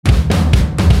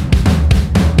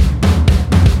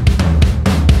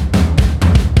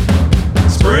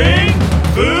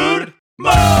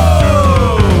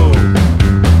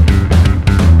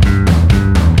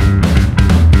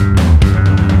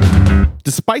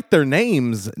despite their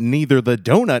names, neither the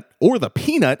donut or the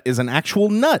peanut is an actual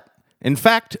nut. In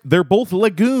fact, they're both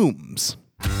legumes.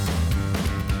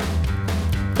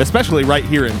 Especially right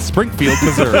here in Springfield,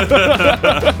 Missouri.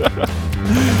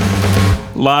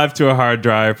 Live to a hard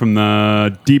drive from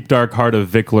the deep, dark heart of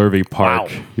Vic Lurvy Park.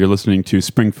 Wow. You're listening to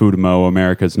Spring Food Mo,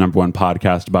 America's #1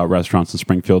 podcast about restaurants in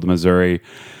Springfield, Missouri.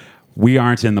 We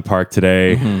aren't in the park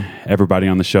today. Everybody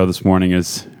on the show this morning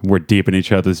we're deep in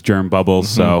each other's germ bubbles,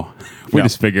 so we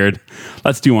just figured,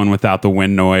 let's do one without the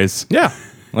wind noise. Yeah.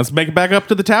 Let's make it back up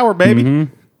to the tower, baby.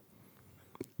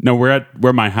 No,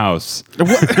 we're my house.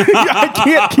 I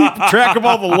can't keep track of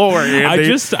all the lore, Andy. I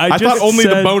just thought only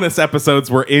the said- bonus episodes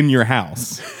were in your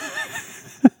house.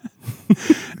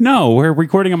 No, we're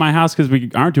recording at my house because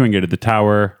we aren't doing it at the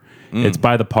tower. It's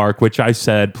by the park, which I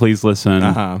said, please listen.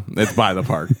 It's by the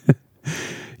park.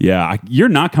 Yeah, you're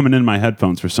not coming in my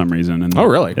headphones for some reason. And Oh,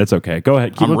 really? It's okay. Go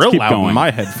ahead. I'm Let's real keep loud going. in my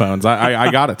headphones.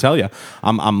 I gotta tell you,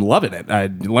 I'm loving it.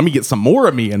 Let me get some more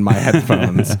of me in my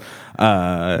headphones,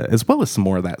 as well as some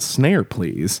more of that snare,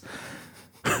 please.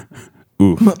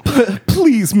 Ooh.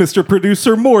 Please, Mr.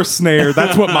 Producer, more snare.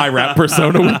 That's what my rap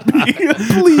persona would be.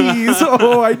 Please,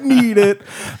 I need it.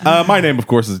 My name, of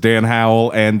course, is Dan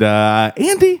Howell, and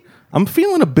Andy, I'm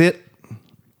feeling a bit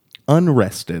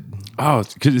unrested. Oh,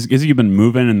 because you've been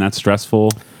moving and that's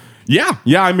stressful. Yeah.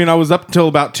 I mean, I was up until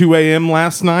about 2 a.m.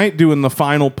 last night doing the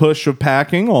final push of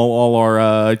packing all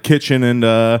our kitchen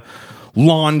and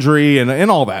laundry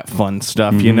and all that fun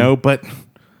stuff, you know. But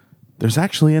there's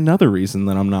actually another reason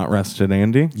that I'm not rested,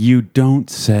 Andy. You don't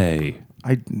say.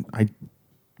 I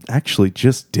actually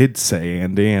just did say,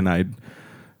 Andy, and I'd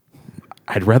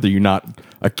rather you not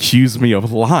accuse me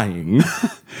of lying.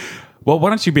 Well, why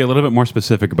don't you be a little bit more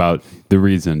specific about the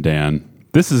reason, Dan?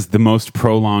 This is the most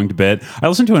prolonged bit. I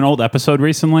listened to an old episode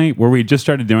recently where we just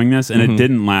started doing this, and it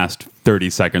didn't last 30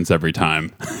 seconds every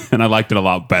time. And I liked it a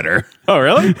lot better. Oh,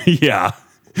 really? Yeah.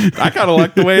 I kind of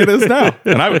like the way it is now.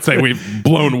 And I would say we've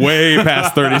blown way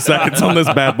past 30 seconds on this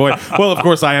bad boy. Well, of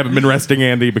course, I haven't been resting,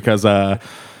 Andy, because I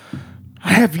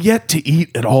have yet to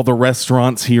eat at all the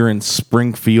restaurants here in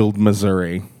Springfield,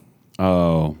 Missouri.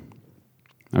 Oh.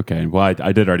 Okay. Well,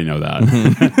 I did already know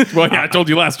that. Well, yeah, I told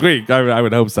you last week. I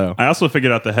would hope so. I also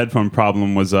figured out the headphone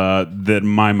problem was that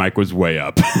my mic was way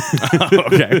up.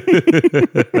 Okay.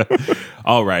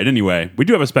 All right. Anyway, we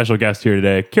do have a special guest here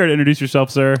today. Care to introduce yourself,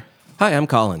 sir? Hi, I'm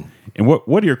Colin. And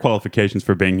what are your qualifications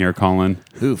for being here, Colin?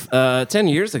 10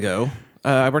 years ago,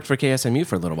 I worked for KSMU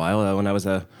for a little while when I was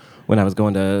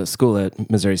going to school at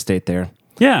Missouri State there.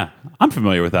 Yeah, I'm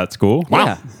familiar with that school.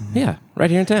 Wow. Yeah, right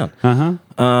here in town.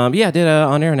 I did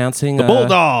on-air announcing. The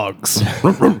Bulldogs.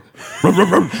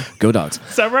 Go Dogs.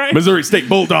 Is that right? Missouri State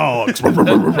Bulldogs. Dog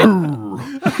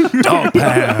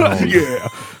pound. Yeah.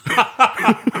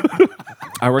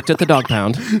 I worked at the Dog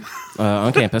Pound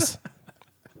on campus.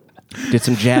 Did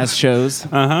some jazz shows.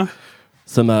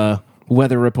 Some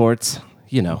weather reports.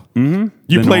 You know. You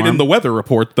The played norm. in the Weather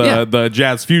Report, the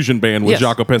jazz fusion band with Yes.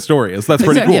 Jaco Pastorius. That's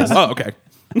pretty Exactly, cool. yes. Oh, okay.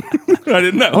 I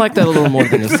didn't know. I like that a little more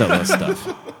than the solo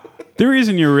stuff. The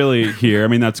reason you're really here, I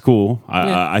mean, that's cool.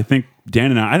 Yeah. I think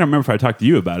Dan and I don't remember if I talked to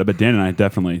you about it, but Dan and I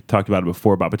definitely talked about it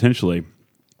before, about potentially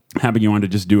having you on to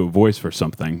just do a voice for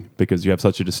something because you have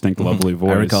such a distinct, lovely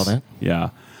voice. I recall that.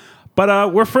 Yeah.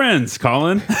 But we're friends,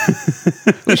 Colin.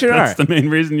 We sure That's are. the main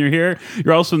reason you're here.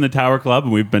 You're also in the Tower Club,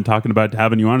 and we've been talking about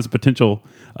having you on as a potential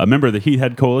member of the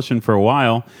Heathead Coalition for a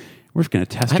while. We're just going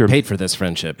to test I your paid for this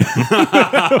friendship.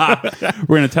 We're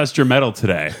going to test your mettle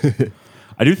today.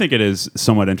 I do think it is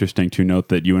somewhat interesting to note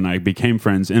that you and I became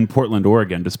friends in Portland,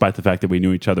 Oregon, despite the fact that we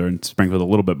knew each other in Springfield a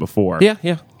little bit before.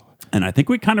 Yeah. And I think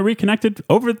we kind of reconnected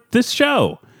over this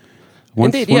show.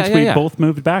 Once Indeed, yeah, we yeah. both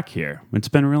moved back here. It's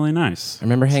been really nice. I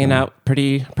remember hanging out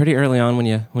pretty early on when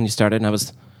you started, and I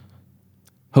was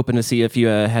hoping to see if you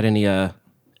had any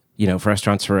for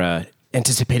restaurants for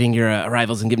anticipating your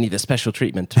arrivals and giving you the special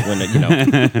treatment when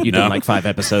you've done like 5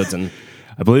 episodes and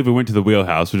I believe we went to the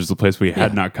Wheelhouse, which is the place we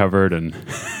had not covered, and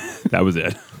that was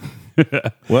it.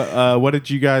 What did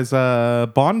you guys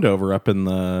bond over up in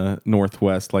the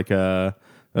Northwest? Like a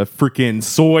freaking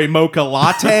soy mocha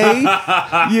latte?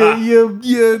 you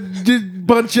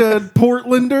bunch of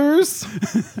Portlanders?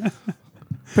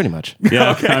 pretty much.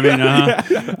 Yeah, okay. I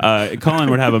mean, Colin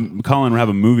would have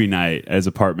a movie night at his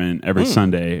apartment every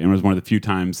Sunday, and it was one of the few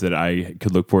times that I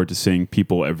could look forward to seeing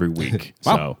people every week.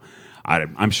 Wow. So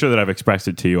I'm sure that I've expressed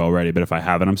it to you already, but if I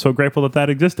haven't, I'm so grateful that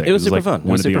existed. It was super like fun. It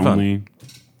One was of the super fun. only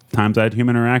times I had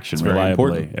human interaction very reliably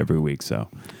important. every week. So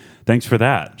thanks for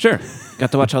that. Sure.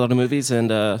 Got to watch a lot of movies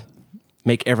and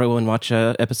make everyone watch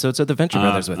episodes of the Venture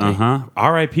Brothers with me.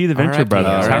 R.I.P. the Venture R.I.P.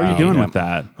 Brothers. How are you R.I.P. doing Yeah. with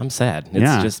that? I'm sad. It's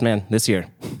Yeah. just, man, this year.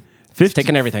 15,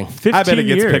 taking everything. 15 I bet it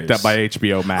gets years. picked up by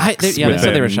HBO Max. They said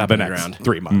they were within shopping the it next around.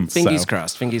 3 months. Fingies so.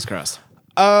 crossed. Fingies crossed.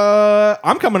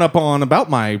 I'm coming up on about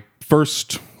my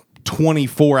first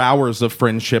 24 hours of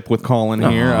friendship with Colin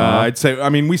here. I'd say, I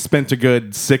mean, we spent a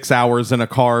good 6 hours in a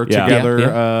car Yeah. together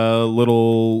Yeah, a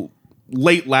little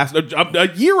late last, a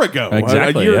year ago.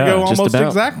 Exactly, A year yeah. ago, Just almost about.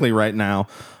 exactly right now.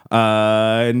 So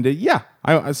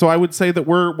I would say that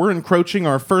we're encroaching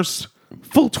our first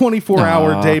full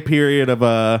 24-hour day period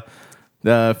of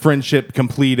friendship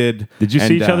completed. Did you see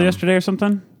And, each other yesterday or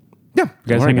something? Yeah.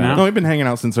 You guys hanging out? No, we've been hanging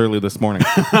out since early this morning.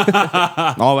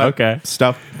 All that Okay.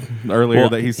 stuff earlier Well,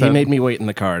 that he He said. made me wait in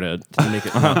the car to make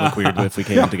it not look weird if we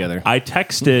came in together. I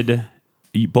texted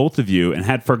both of you and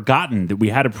had forgotten that we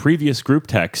had a previous group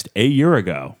text a year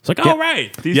ago. It's like, oh,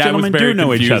 right. These Yeah, I was gentlemen very do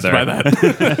know each confused other. by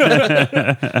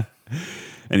that.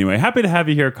 Anyway, happy to have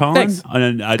you here, Colin. Thanks.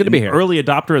 Good to be here. Early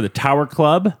adopter of the Tower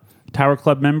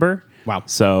Club member. Wow.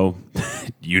 So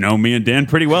you know me and Dan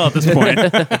pretty well at this point.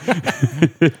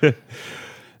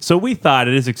 So we thought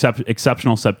it is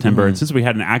exceptional September. And since we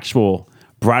had an actual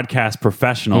broadcast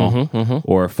professional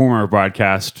or former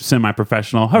broadcast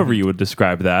semi-professional, however you would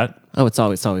describe that. Oh, it's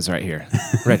always right here,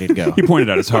 ready to go. He pointed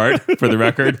out his heart for the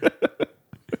record.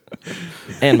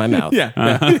 And my mouth.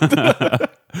 Yeah.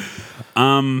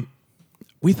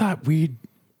 We thought we'd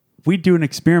do an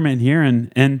experiment here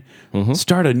and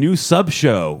start a new sub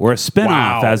show or a spinoff,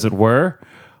 Wow. as it were.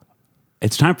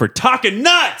 It's time for Talking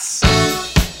Nuts.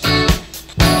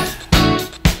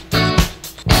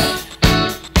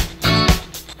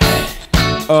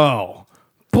 Oh,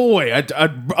 boy.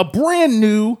 A brand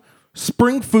new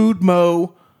Spring Food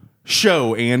Mo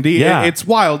show, Andy. Yeah. It's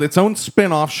wild. Its own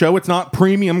spin-off show. It's not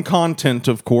premium content,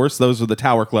 of course. Those are the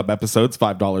Tower Club episodes,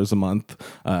 $5 a month.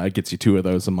 It gets you 2 of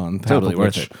those a month. Totally half of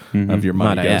worth which it. of your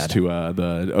money Might I goes add. to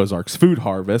the Ozarks Food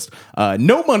Harvest.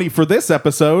 No money for this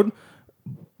episode,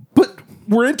 but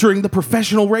we're entering the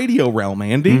professional radio realm,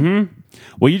 Andy.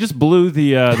 Well, you just blew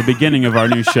the beginning of our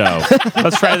new show.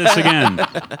 Let's try this again.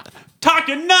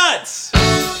 Talking Nuts.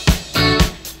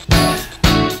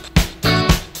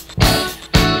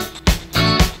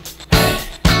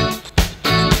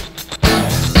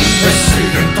 They say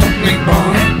they don't make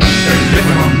money, they're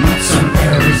living on nuts and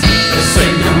berries. They say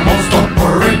you must don't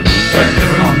worry, they're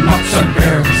living on nuts and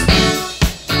berries.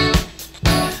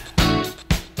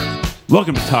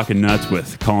 Welcome to Talking Nuts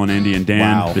with Colin, Andy, and Dan.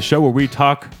 Wow. The show where we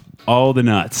talk all the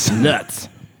nuts. Nuts.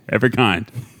 Every kind.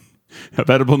 Of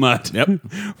edible nut. Yep.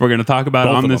 We're going to talk about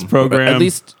Both on of this them. program. At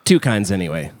least 2 kinds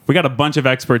anyway. We got a bunch of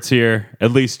experts here,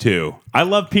 at least 2. I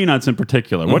love peanuts in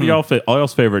particular. What are all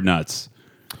y'all's favorite nuts?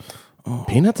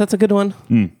 Peanuts, that's a good one.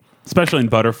 Especially in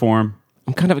butter form.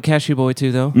 I'm kind of a cashew boy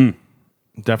too, though.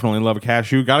 Definitely love a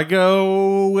cashew. Gotta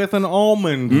go with an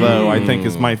almond, though, I think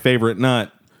is my favorite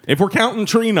nut. If we're counting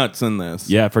tree nuts in this.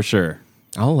 Yeah, for sure.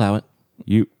 I'll allow it.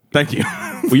 You Thank you.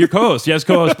 Well, you're co-host. Yes,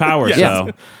 co-host power. Yes.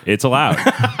 So it's allowed.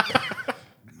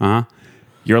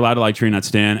 You're allowed to like tree nuts,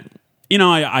 Dan. You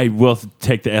know, I will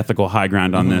take the ethical high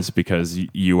ground on this because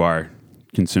you are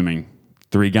consuming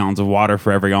 3 gallons of water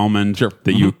for every almond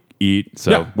that you eat.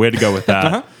 So Yeah. way to go with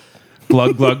that.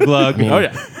 Glug, glug, glug. Oh,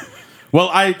 yeah. Well,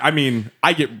 I mean,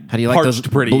 I get How do you like parched those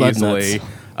pretty blood easily.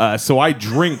 nuts? So I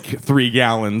drink 3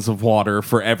 gallons of water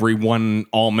for every 1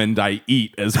 almond I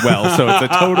eat as well. So it's a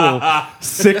total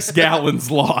 6 gallons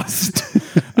lost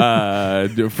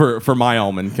for my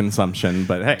almond consumption.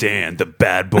 But hey, Dan, the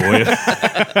bad boy.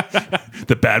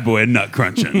 The bad boy of nut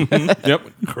crunching. yep,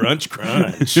 crunch,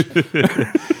 crunch.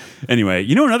 Anyway,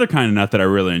 you know another kind of nut that I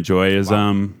really enjoy is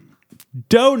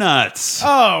donuts.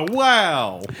 Oh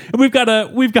wow! And we've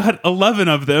got 11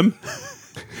 of them.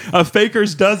 A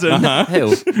faker's dozen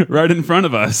Hey, right in front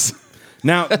of us.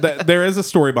 Now there is a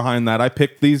story behind that. I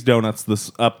picked these donuts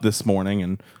this morning,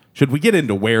 and should we get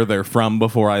into where they're from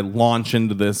before I launch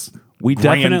into this? We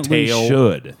grand definitely tale?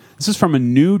 should. This is from a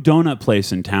new donut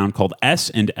place in town called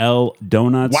S&L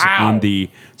Donuts Wow. on the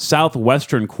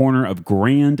southwestern corner of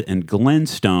Grand and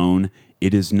Glenstone.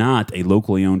 It is not a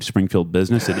locally owned Springfield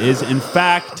business. It is, in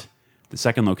fact, the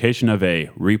second location of a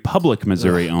Republic,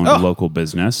 Missouri-owned local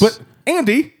business. But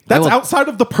Andy, that's will- outside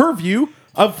of the purview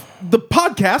of the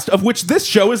podcast of which this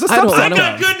show is a I don't subset. wanna-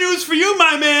 got good news for you,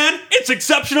 my man. It's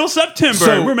Exceptional September.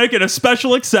 So- We're making a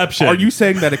special exception. Are you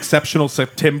saying that Exceptional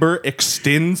September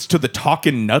extends to the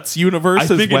Talkin' Nuts universe I as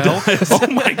think it well? does. Oh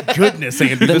my goodness,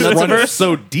 Andy, this run Nutsiverse? is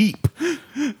so deep.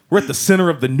 We're at the center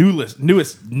of the newest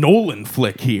Nolan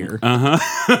flick here. No,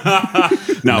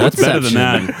 it's better than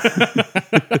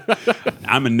that.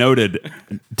 I'm a noted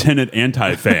Tenet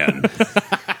anti-fan.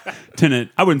 Tenet,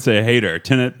 I wouldn't say a hater.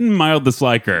 Tenet, mild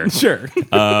disliker. Sure.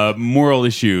 Moral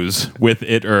issues with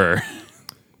it.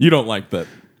 You don't like that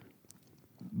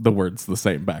the word's the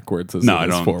same backwards as No, it I is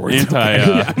don't. forwards.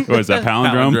 What is that,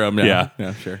 palindrome?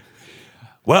 Yeah, sure.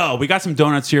 Well, we got some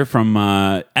donuts here from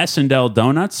S&L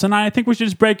Donuts, and I think we should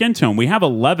just break into them. We have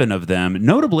 11 of them.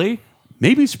 Notably,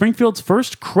 maybe Springfield's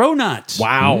first Cronut.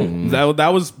 Wow.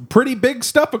 That was pretty big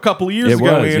stuff a couple of years It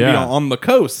ago, was, Andy, yeah. on the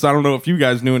coast. I don't know if you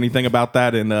guys knew anything about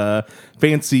that in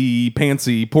fancy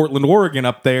Portland, Oregon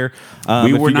up there.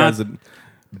 We if were you not- guys had-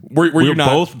 were We you were not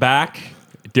both back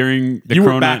during the You were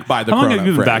Cronut. back by the How long Cronut have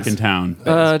you been back phrase? in town?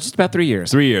 Just about 3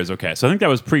 years. 3 years, okay. So I think that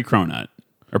was pre-Cronut.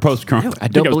 Or post-Cronut. I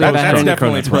don't believe I had That's any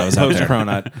definitely Cronuts when I was out post there.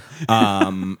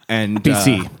 Cronut. And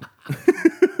BC.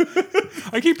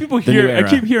 I keep new era.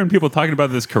 hearing people talking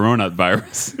about this Cronut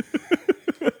virus.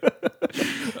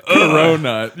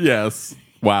 Cronut, yes.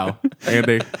 Wow,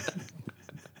 Andy.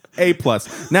 A+.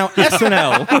 Now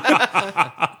SNL.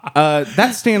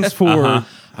 That stands for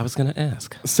I was going to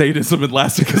ask. sadism and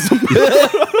masochism.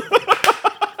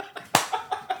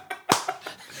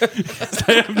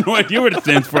 I have no idea what it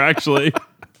stands for, actually.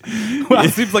 Well,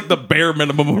 it seems like the bare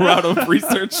minimum amount of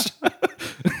research.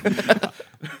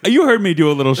 You heard me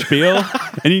do a little spiel,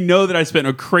 and you know that I spent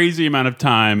a crazy amount of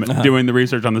time doing the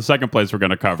research on the second place we're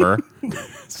going to cover.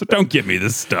 So don't give me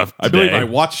this stuff I believe today. I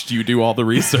watched you do all the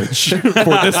research for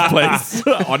this place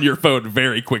on your phone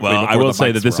very quickly. Well, I before will the say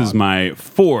mics that this were is on. my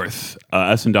fourth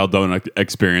S&L Donut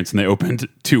experience, and they opened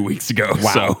 2 weeks ago.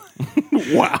 Wow. So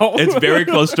Wow. it's very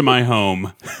close to my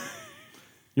home.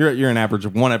 You're an average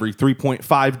of one every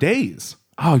 3.5 days.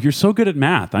 Oh, you're so good at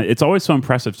math. It's always so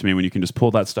impressive to me when you can just pull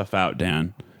that stuff out,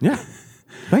 Dan. Yeah.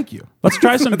 Thank you. Let's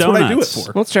try some That's donuts. what I do it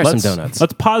for. Let's try some donuts.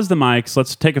 Let's pause the mics.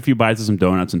 Let's take a few bites of some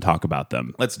donuts and talk about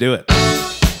them. Let's do it.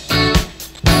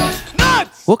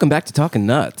 Welcome back to Talking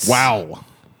Nuts. Wow.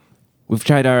 We've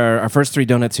tried our first 3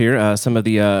 donuts here. Some of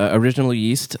the original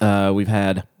yeast. We've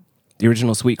had the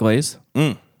original sweet glaze,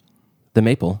 the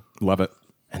maple, Love it.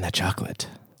 and the chocolate.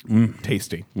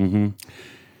 Tasty.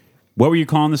 What were you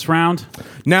calling this round?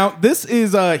 Now, this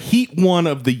is heat 1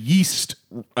 of the yeast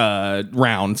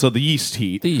round. So the yeast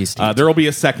heat. The yeast heat. There will be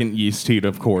a second yeast heat,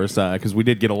 of course, because we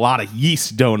did get a lot of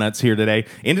yeast donuts here today.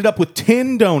 Ended up with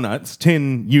 10 donuts,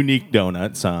 10 unique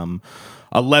donuts.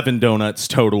 11 donuts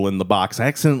total in the box. I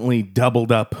accidentally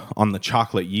doubled up on the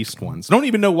chocolate yeast ones. Don't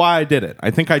even know why I did it.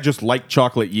 I think I just like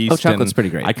chocolate yeast. Oh, chocolate's and pretty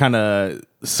great. I kind of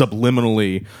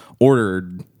subliminally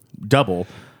ordered double.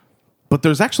 But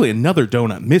there's actually another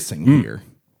donut missing here.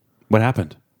 What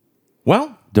happened?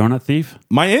 Well, Donut thief?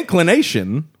 my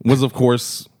inclination was, of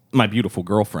course, my beautiful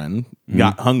girlfriend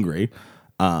got hungry,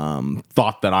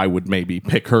 thought that I would maybe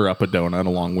pick her up a donut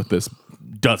along with this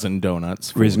dozen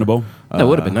donuts. For Reasonable. That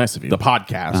would have been nice of you. the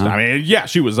podcast. I mean, yeah,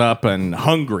 she was up and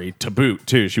hungry to boot,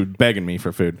 too. She was begging me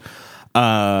for food.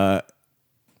 But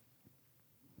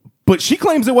she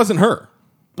claims it wasn't her.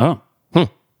 Oh.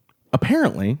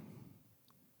 Apparently,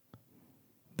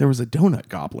 there was a donut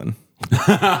goblin.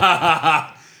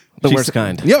 The worst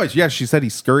kind. Yeah, she said he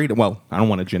scurried. Well, I don't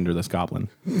want to gender this goblin.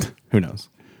 Who knows?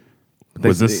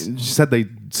 Was this- She said they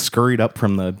scurried up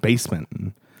from the basement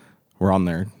and were on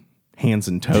their hands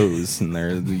and toes,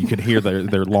 and you could hear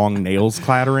their long nails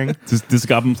clattering. Does this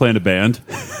goblin play in a band?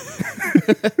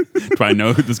 Do I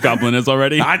know who this goblin is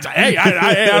already? I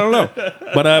don't know.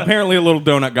 But apparently, a little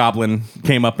donut goblin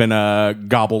came up and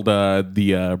gobbled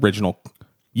the original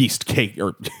yeast cake,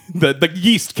 or the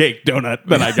yeast cake donut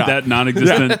that I got. That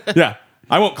non-existent. Yeah.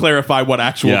 I won't clarify what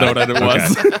actual Yeah. donut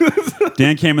it was.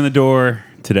 Dan came in the door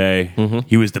today.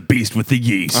 He was the beast with the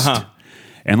yeast.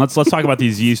 And let's talk about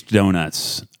these yeast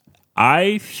donuts.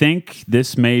 I think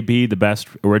this may be the best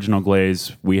original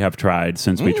glaze we have tried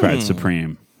since we tried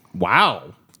Supreme.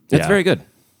 Wow. It's Yeah. very good.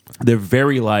 They're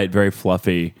very light, very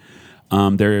fluffy.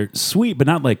 They're sweet, but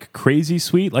not like crazy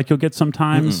sweet like you'll get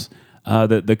sometimes.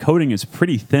 The coating is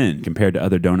pretty thin compared to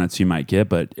other donuts you might get,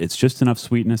 but it's just enough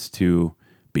sweetness to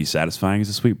be satisfying as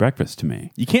a sweet breakfast to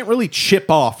me. You can't really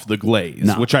chip off the glaze,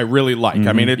 No. which I really like.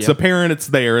 I mean, it's apparent it's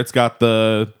there. It's got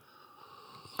the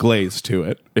glaze to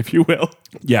it, if you will.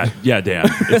 Yeah, Dan.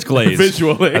 It's glazed.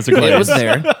 Visually. As a glaze. It was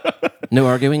there. No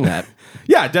arguing that.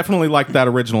 Yeah, I definitely like that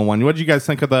original one. What did you guys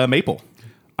think of the maple?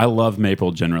 I love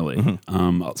maple generally.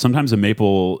 Sometimes a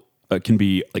maple can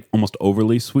be like almost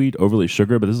overly sweet, overly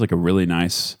sugar, but this is like a really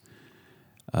nice.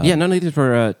 Yeah, none of these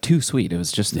were too sweet. It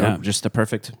was just Yeah. just a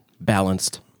perfect,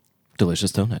 balanced,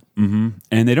 delicious donut.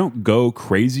 And they don't go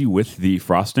crazy with the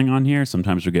frosting on here.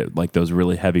 Sometimes you get like those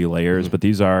really heavy layers, but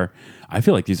these are. I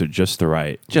feel like these are just the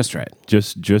right, Just right.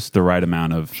 just the right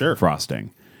amount of Sure.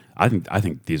 frosting. I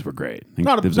think these were great. I think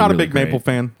Not these were a really big great. maple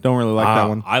fan. Don't really like that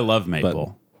one. I love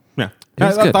maple. Yeah,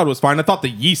 was I good. thought it was fine. I thought the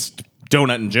yeast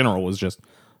donut in general was just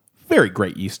very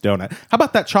great yeast donut. How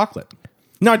about that chocolate?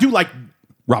 Now I do like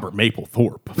Robert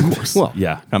Mapplethorpe, of course. Well,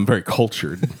 Yeah, I'm very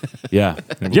cultured. yeah.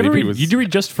 Did you ever believe he read? was- Did you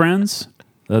read Just Friends,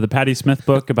 the Patti Smith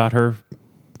book about her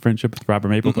friendship with Robert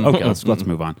Mapplethorpe? Okay, let's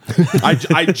move on.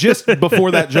 I just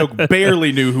before that joke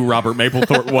barely knew who Robert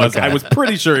Mapplethorpe was. I was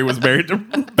pretty sure he was married to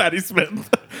Patti Smith.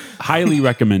 Highly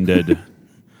recommended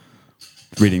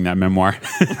reading that memoir.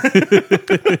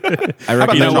 I How about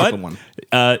reckon that know chocolate what?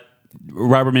 one?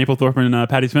 Robert Mapplethorpe and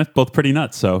Patti Smith, both pretty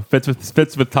nuts. So fits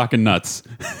with talking nuts.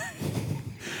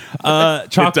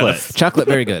 Chocolate. chocolate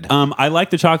very good. I like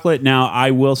the chocolate. Now,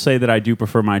 I will say that I do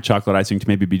prefer my chocolate icing to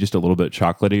maybe be just a little bit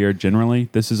chocolatier generally.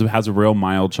 Has a real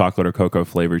mild chocolate or cocoa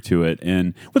flavor to it.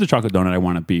 And with a chocolate donut, I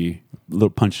want to be a little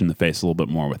punched in the face a little bit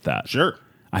more with that. Sure.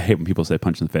 I hate when people say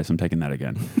punch in the face. I'm taking that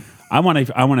again. I want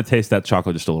to taste that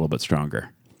chocolate just a little bit stronger.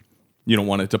 You don't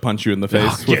want it to punch you in the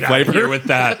face with Get out of flavor. here with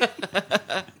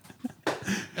that.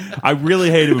 I really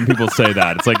hate it when people say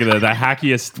that. It's like the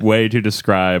hackiest way to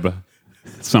describe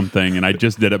something, and I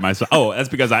just did it myself. Oh, that's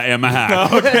because I am a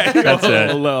hack. Okay, That's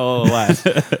it.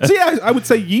 So yeah, I would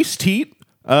say yeast heat.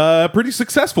 Pretty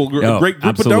successful. Oh, Great group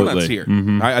absolutely. of donuts here.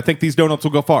 I think these donuts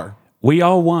will go far. We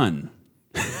all won.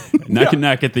 Neck and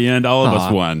neck at the end. All of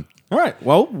us won. All right.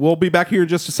 Well, we'll be back here in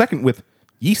just a second with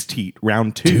yeast heat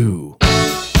round two.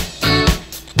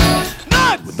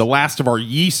 The last of our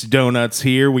yeast donuts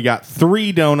here. We got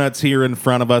 3 donuts here in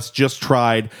front of us. Just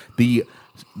tried the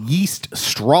yeast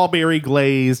strawberry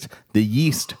glazed, the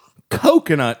yeast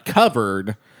coconut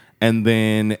covered, and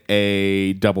then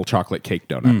a double chocolate cake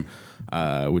donut,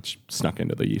 which snuck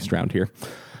into the yeast round here.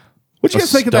 What you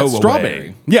guys think of that stowaway.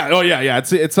 strawberry? Yeah. Oh, yeah.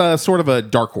 It's a sort of a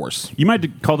dark horse. You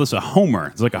might call this a Homer.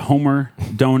 It's like a Homer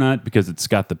donut because it's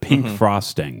got the pink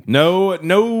frosting.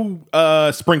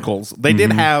 No sprinkles. They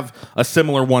did have a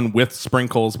similar one with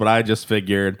sprinkles, but I just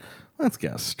figured, let's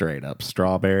go straight up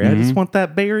strawberry. I just want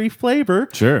that berry flavor.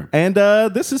 Sure. And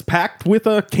this is packed with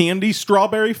a candy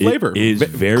strawberry flavor. It is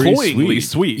very Cloyingly sweet.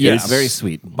 sweet. Yeah, Yes. very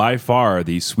sweet. By far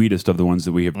the sweetest of the ones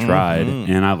that we have tried,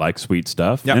 and I like sweet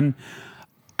stuff. Yep. And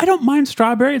I don't mind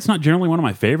strawberry. It's not generally one of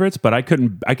my favorites, but I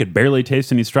could barely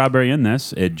taste any strawberry in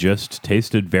this. It just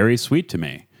tasted very sweet to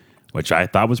me, which I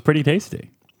thought was pretty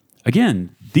tasty.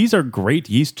 Again, these are great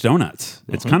yeast donuts.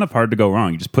 It's kind of hard to go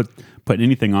wrong. You just put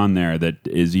anything on there that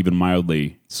is even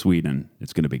mildly sweet, and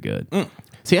it's going to be good.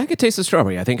 See, I could taste the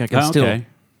strawberry. I think I can still Okay.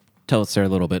 tell it's there a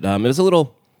little bit. It was a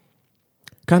little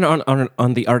kind of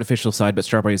on the artificial side, but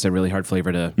strawberry is a really hard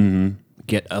flavor to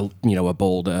get a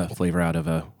bold flavor out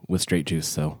of with straight juice.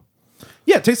 So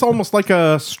Yeah, it tastes almost like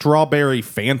a strawberry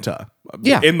Fanta.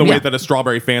 Yeah, In the way yeah. that a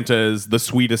strawberry Fanta is the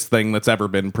sweetest thing that's ever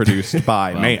been produced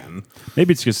by man.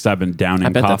 Maybe it's just I've been downing I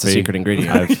bet coffee. that's a secret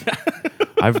ingredient.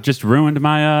 I've just ruined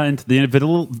my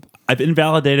I've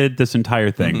invalidated this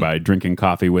entire thing by drinking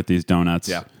coffee with these donuts.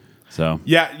 Yeah. So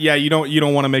Yeah, you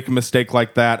don't want to make a mistake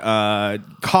like that.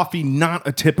 Coffee, not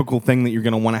a typical thing that you're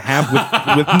going to want to have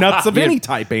with nuts of any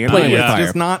type. Andy. Playing with It's fire.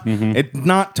 just not. It's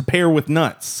not to pair with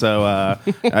nuts. So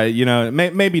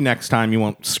maybe next time you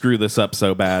won't screw this up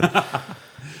so bad.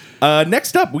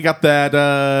 Next up, we got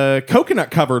that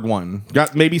coconut covered one.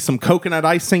 Got maybe some coconut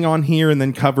icing on here, and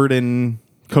then covered in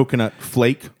coconut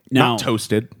flake, Now- not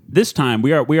toasted. this time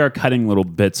we are cutting little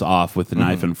bits off with the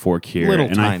knife and fork here, Little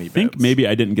and tiny I think bits. maybe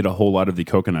I didn't get a whole lot of the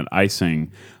coconut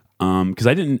icing because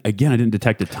I didn't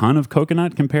detect a ton of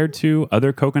coconut compared to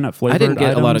other coconut flavored. I didn't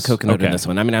get a lot of items. coconut in Okay. this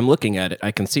one. I mean, I'm looking at it.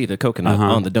 I can see the coconut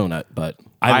on the donut, but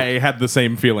I had the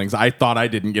same feelings. I thought I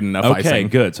didn't get enough Okay, icing.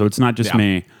 good. So it's not just Yeah.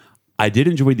 me. I did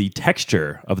enjoy the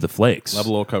texture of the flakes. Love a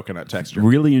little coconut texture.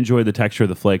 Really enjoy the texture of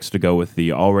the flakes to go with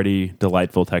the already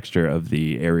delightful texture of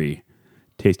the airy,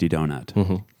 tasty donut.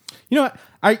 You know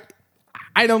what?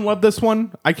 I don't love this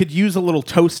one. I could use a little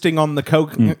toasting on the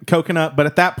coconut, but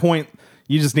at that point,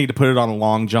 you just need to put it on a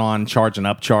Long John, charge an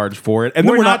upcharge for it. And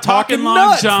then We're we're not not talking talking Long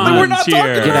nuts. Johns Then we're not here.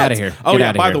 talking Get nuts. outta here. Oh, Get yeah.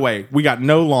 outta By here. the way, we got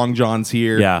no Long Johns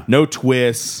here. Yeah. No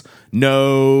twists.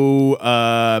 No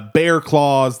bear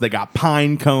claws. They got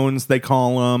pine cones, they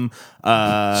call them.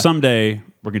 Someday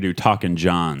we're gonna do Talkin'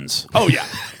 Johns. Oh, yeah.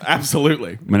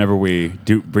 Absolutely. Whenever we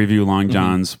do review Long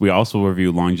Johns, we also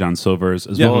review Long John Silvers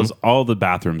as well as all the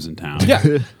bathrooms in town.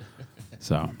 Yeah.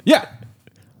 So Yeah.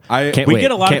 Can't we wait.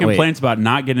 get a lot of Can't wait. complaints about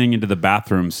not getting into the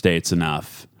bathroom states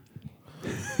enough.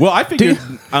 Well, I figured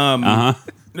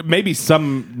maybe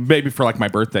for like my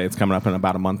birthday, it's coming up in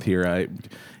about a month here.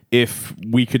 if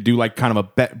we could do like kind of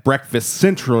a breakfast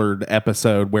centered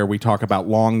episode where we talk about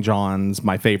Long John's,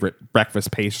 my favorite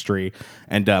breakfast pastry,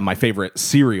 and my favorite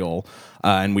cereal,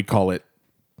 and we'd call it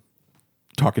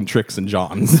Talking Tricks and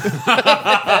Johns.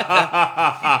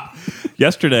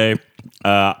 Yesterday,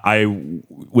 I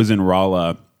was in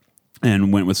Rolla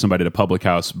and went with somebody to Public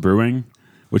House Brewing,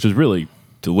 which was really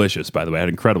delicious, by the way. I had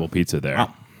incredible pizza there.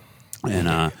 Wow.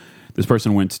 And this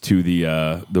person went to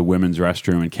the women's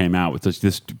restroom and came out with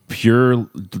this pure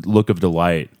look of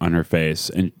delight on her face.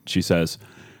 And she says,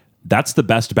 "That's the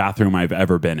best bathroom I've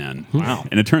ever been in." Wow.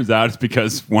 And it turns out it's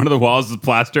because one of the walls is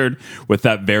plastered with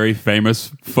that very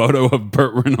famous photo of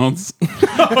Burt Reynolds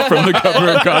from the cover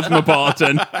of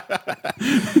Cosmopolitan.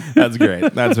 That's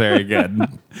great. That's very good.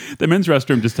 The men's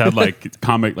restroom just had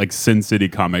like Sin City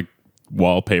comic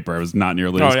wallpaper. It was not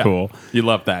nearly as cool. You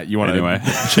love that. You want Anyway.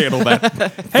 to channel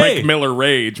that Frank Miller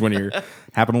rage when you're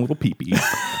having a little pee-pee.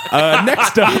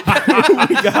 Next up,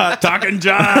 we got Talking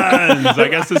Johns. I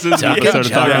guess this is an episode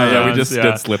of Talking Johns. Yeah, we just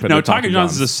did slip into No, Talking Talking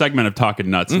Johns Johns. is a segment of Talking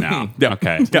Nuts now. Yeah.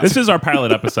 Okay. Yeah. This is our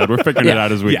pilot episode. We're figuring it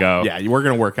out as we go. Yeah, we're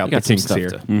going to work out the got some kinks stuff here.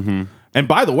 to- And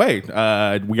by the way,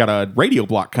 we got a radio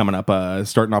block coming up,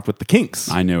 starting off with the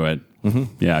Kinks. I knew it.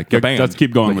 Yeah. band, Let's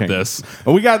keep going the with Kinks. this.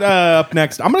 Well, we got up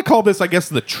next. I'm going to call this, I guess,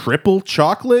 the triple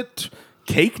chocolate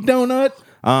cake donut.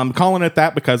 I'm calling it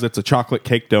that because it's a chocolate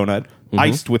cake donut,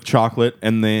 iced with chocolate,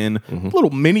 and then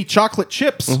little mini chocolate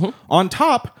chips on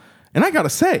top. And I got to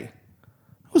say,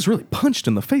 I was really punched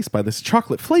in the face by this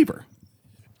chocolate flavor.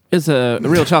 It's a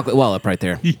real chocolate wallop right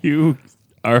there. You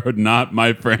are not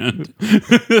my friend.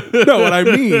 No, what I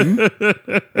mean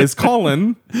is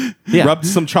Colin Yeah. rubbed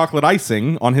some chocolate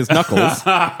icing on his knuckles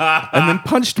and then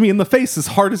punched me in the face as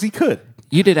hard as he could.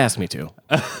 You did ask me to.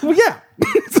 Well, yeah.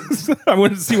 I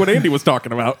wanted to see what Andy was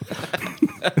talking about.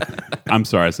 I'm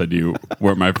sorry I said you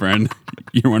weren't my friend.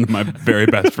 You're one of my very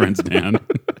best friends, Dan.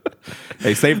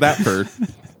 Hey, save that for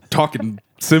talking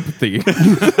sympathy.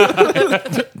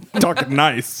 Talking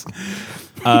nice.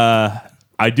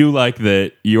 I do like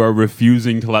that you are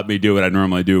refusing to let me do what I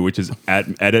normally do, which is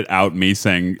edit out me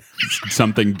saying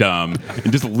something dumb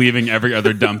and just leaving every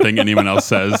other dumb thing anyone else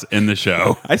says in the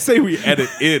show. I say we edit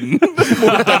in the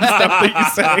more dumb stuff that you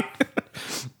say.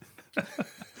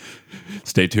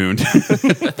 Stay tuned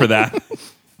for that.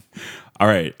 All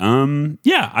right.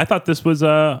 Yeah, I thought this was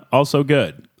also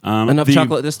good. Enough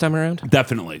chocolate this time around?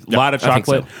 Definitely. A lot of I think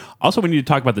chocolate. so. Also, we need to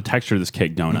talk about the texture of this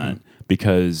cake donut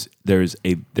because there's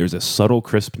a subtle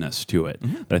crispness to it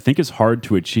that I think is hard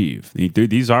to achieve.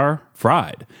 These are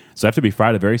fried. So they have to be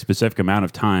fried a very specific amount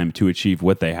of time to achieve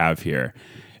what they have here.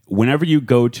 Whenever you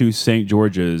go to St.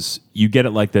 George's, you get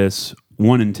it like this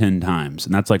 1 in 10 times.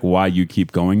 And that's like why you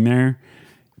keep going there.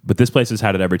 But this place has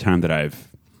had it every time that I've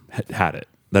had it,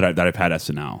 that I've had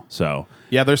SNL. So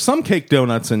Yeah, there's some cake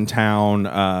donuts in town.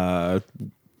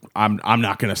 I'm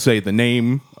not going to say the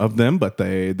name of them, but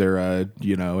they're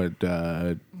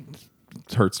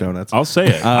Hertz Donuts. I'll say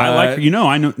it.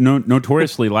 I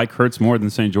notoriously like Hertz more than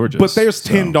St. George's. But there's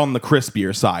tinned on the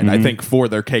crispier side. I think for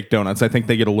their cake donuts, I think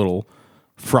they get a little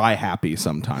fry happy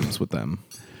sometimes with them.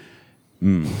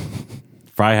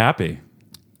 Fry happy.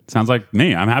 Sounds like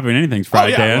me. I'm happy when anything's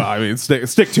fried, Dan. Well, I mean,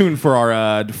 stick tuned for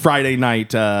our Friday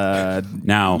night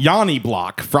Now, Yanni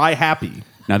block. Fry happy.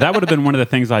 now that would have been one of the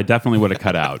things I definitely would have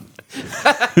cut out.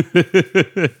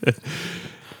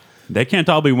 They can't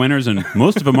all be winners, and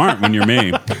most of them aren't when you're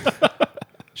me.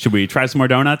 Should we try some more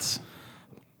donuts?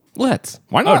 Let's.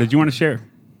 Why Oh, not? did you want to share?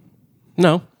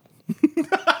 No.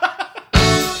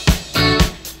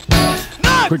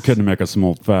 Quick kid to make us some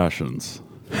old fashions.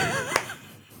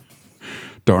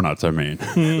 Donuts, I mean.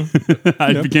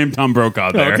 I became Tom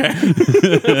Brokaw there. Okay.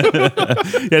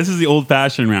 Yeah, this is the old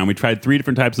fashioned round. We tried 3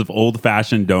 different types of old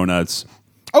fashioned donuts.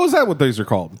 Oh, is that what these are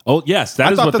called? Oh, yes, that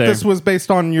I is thought what that they this was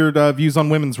based on your views on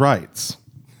women's rights.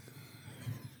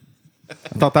 I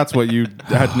thought that's what you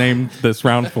had named this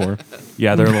round for.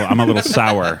 Yeah, I'm a little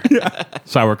sour.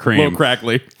 Sour A cream. little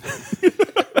crackly.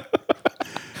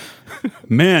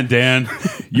 Man, Dan,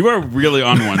 you are really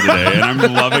on one today, and I'm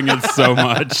loving it so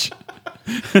much.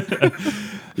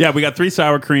 Yeah, we got 3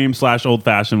 sour cream / old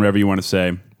fashioned, whatever you want to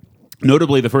say.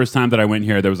 Notably, the first time that I went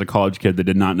here, there was a college kid that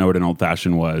did not know what an old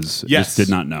fashioned was. Yes. Just did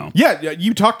not know. Yeah,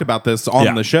 you talked about this on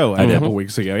Yeah, the show I a did. couple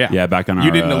weeks ago. Yeah, Yeah, back on You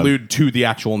our, didn't allude to the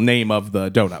actual name of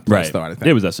the donut place, Right. though, I think.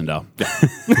 It was S&L.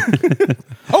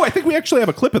 Oh, I think we actually have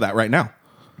a clip of that right now.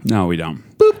 No, we don't.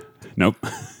 Nope.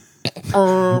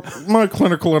 My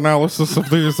clinical analysis of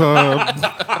these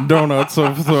donuts,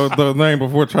 of the name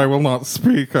of which I will not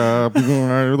speak, rather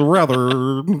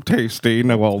tasty,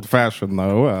 no old fashioned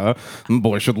though.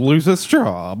 Boy should lose his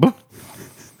job.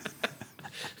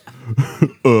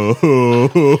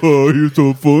 You're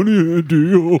so funny,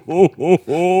 Andy.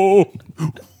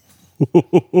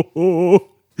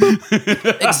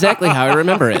 Exactly how I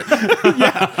remember it.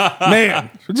 Man,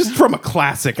 just from a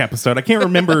classic episode. I can't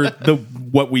remember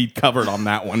what we covered on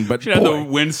that one, but Should have the boy,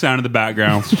 wind sound in the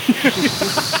background.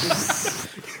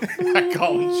 that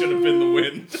Colin should have been the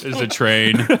wind. There's a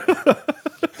train. How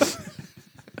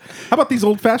about these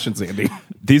old fashions, Andy?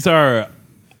 These are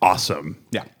awesome.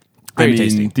 Yeah. Very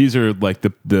tasty. These are like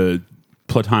the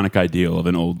platonic ideal of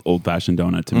an old fashioned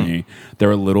donut to me.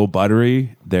 They're a little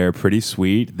buttery. They're pretty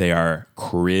sweet. They are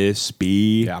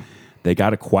crispy. Yeah. They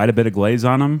got quite a bit of glaze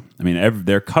on them. I mean,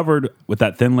 they're covered with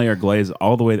that thin layer of glaze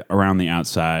all the way around the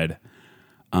outside.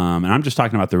 And I'm just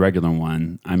talking about the regular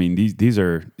one. I mean, these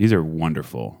are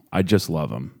wonderful. I just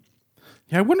love them.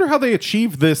 Yeah, I wonder how they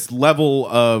achieve this level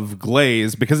of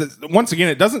glaze because once again,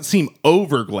 it doesn't seem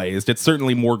over glazed. It's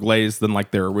certainly more glazed than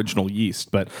like their original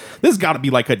yeast, but this has got to be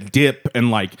like a dip,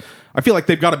 and like I feel like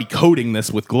they've got to be coating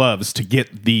this with gloves to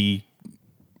get the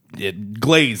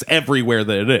glaze everywhere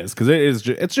that it is because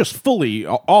it's just fully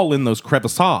all in those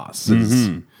crevices.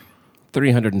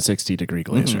 360-degree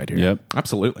glaze right here. Yep.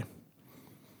 Absolutely.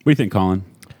 What do you think, Colin?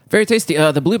 Very tasty.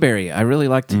 The blueberry. I really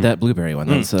liked that blueberry one.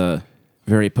 That's a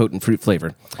very potent fruit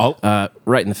flavor.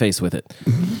 Right in the face with it.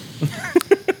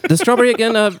 The strawberry,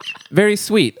 again, very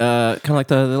sweet. Kind of like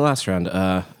the last round.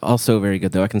 Also very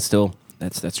good, though. I can still...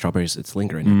 That strawberries, it's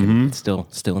lingering. It's still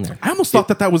in there. I almost thought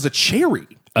that was a cherry.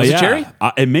 Was it cherry?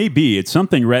 It may be. It's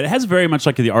something red. It has very much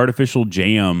like the artificial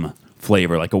jam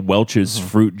flavor, like a Welch's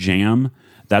fruit jam.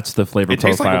 That's the flavor It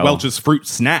profile. tastes like a Welch's fruit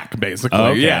snack, basically. Oh,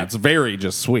 okay. Yeah, it's very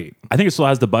just sweet. I think it still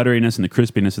has the butteriness and the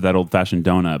crispiness of that old-fashioned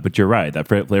donut, but you're right. That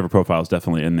flavor profile is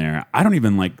definitely in there. I don't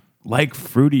even like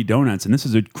fruity donuts, and this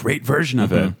is a great version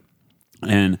of it.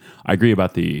 And I agree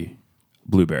about the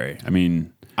blueberry. I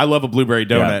mean... I love a blueberry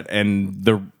donut, and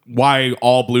why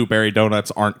all blueberry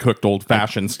donuts aren't cooked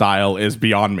old-fashioned style is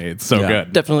beyond me. It's so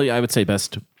good. Definitely, I would say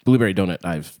best blueberry donut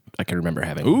I can remember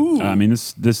having. Ooh. I mean,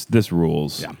 this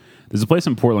rules. Yeah. There's a place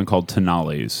in Portland called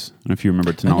Tonali's. I don't know if you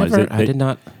remember Tonali's. I did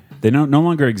not. They no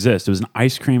longer exist. It was an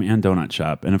ice cream and donut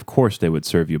shop, and of course, they would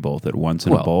serve you both at once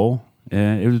in a bowl.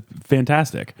 It was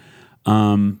fantastic.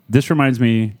 This reminds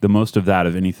me the most of that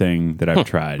of anything that I've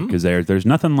tried because there's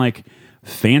nothing like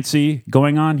fancy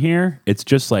going on here. It's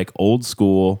just like old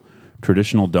school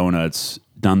traditional donuts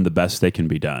done the best they can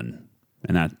be done.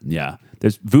 And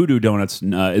there's Voodoo Donuts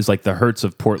is like the Hertz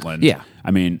of Portland. Yeah.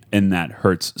 I mean, in that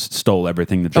Hertz stole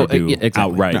everything that they do exactly.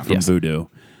 outright from Voodoo.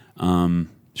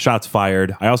 Shots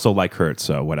fired. I also like Hertz,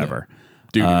 so whatever.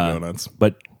 Doo-doo donuts.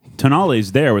 But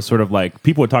Tonali's there was sort of like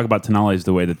people would talk about Tonali's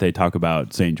the way that they talk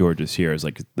about St. George's here is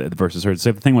like versus Hertz.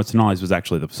 The thing with Tonali's was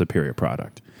actually the superior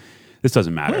product. This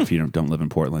doesn't matter if you don't live in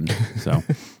Portland. So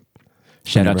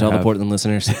Shout out to all the Portland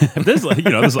listeners. there's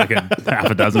like a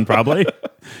half a dozen probably.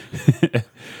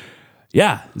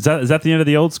 Yeah, is that the end of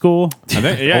the old school?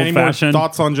 Any more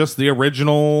thoughts on just the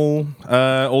original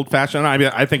old-fashioned? I mean,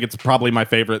 I think it's probably my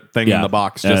favorite thing in the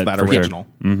box, just that for sure. original.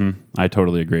 I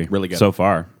totally agree. Really good. So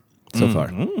far.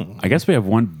 I guess we have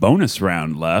one bonus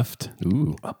round left.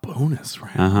 Ooh, a bonus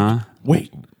round.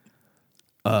 Wait.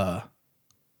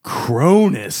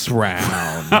 Cronus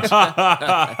round.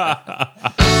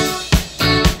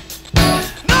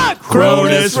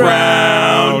 Cronus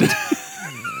round.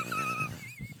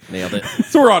 Nailed it.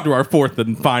 So we're on to our fourth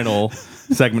and final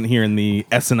segment here in the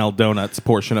SNL Donuts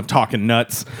portion of Talking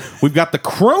Nuts. We've got the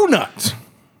Cronut.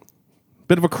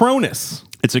 Bit of a Cronus.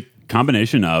 It's a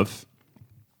combination of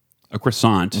a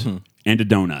croissant and a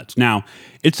donut. Now,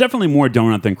 it's definitely more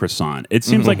donut than croissant. It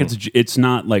seems like it's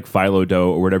not like phyllo dough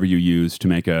or whatever you use to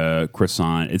make a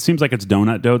croissant. It seems like it's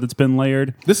donut dough that's been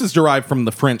layered. This is derived from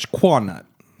the French quanut.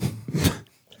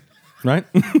 Right?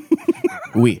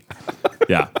 Oui.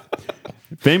 Yeah.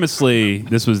 Famously,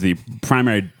 this was the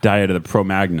primary diet of the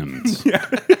Cro-Magnons.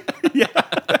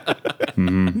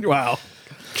 Wow.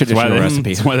 Traditional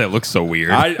recipe. That's why that looks so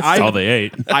weird. That's all they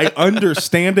ate. I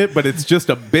understand it, but it's just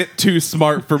a bit too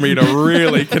smart for me to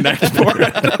really connect for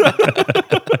it.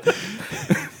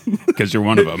 Because you're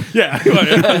one of them. Yeah.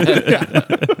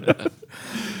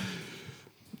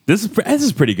 This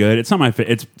is pretty good. It's not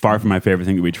it's far from my favorite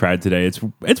thing that we tried today.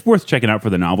 It's worth checking out for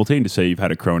the novelty and to say you've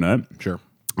had a cronut. Sure.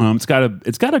 It's got a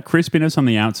crispiness on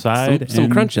the outside. Some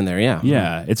crunch in there, yeah.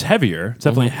 Yeah, it's heavier. It's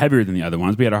definitely heavier than the other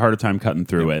ones. We had a harder time cutting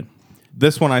through it.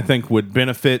 This one I think would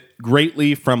benefit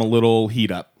greatly from a little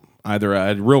heat up. Either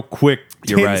a real quick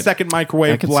 10-second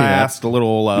microwave can see blast, that. a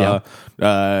little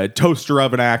toaster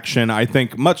oven action. I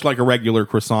think much like a regular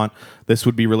croissant, this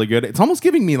would be really good. It's almost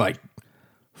giving me like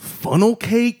funnel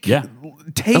cake Yeah.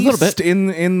 taste little bit.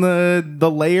 in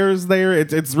the layers there.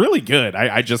 It's really good.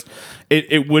 I just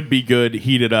it would be good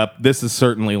heated up. This is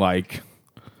certainly like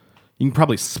you can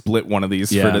probably split one of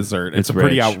these Yeah, for dessert. It's it's a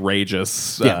pretty rich.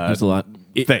 outrageous There's a lot.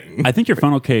 thing. I think your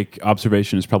funnel cake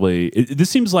observation is probably. This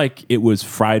seems like it was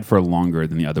fried for longer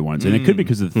than the other ones, and it could be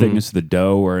because of the thickness of the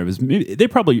dough, or it was. Maybe, they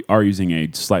probably are using a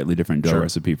slightly different dough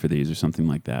recipe for these, or something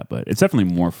like that. But it's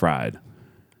definitely more fried.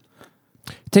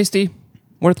 Tasty,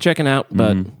 worth checking out,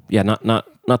 but yeah, not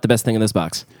the best thing in this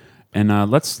box. And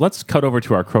let's cut over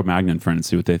to our Cro-Magnon friend and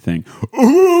see what they think.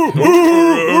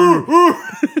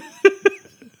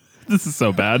 This is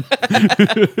so bad.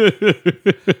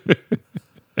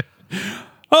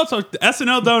 Oh, so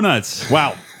SNL Donuts.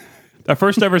 Wow. Our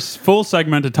first ever full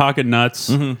segment of Talking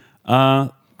Nuts.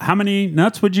 How many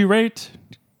nuts would you rate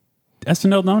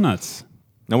SNL Donuts?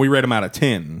 Now we rate them out of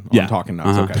 10 on Yeah. Talking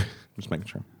Nuts. Okay. Just making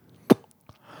sure.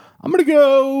 I'm gonna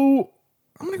go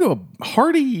a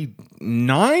hearty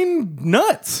 9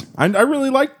 nuts. I really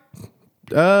like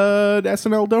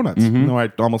SNL Donuts. No,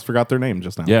 I almost forgot their name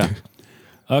just now. Yeah.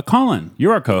 Colin,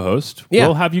 you're our co-host. Yeah.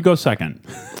 We'll have you go second.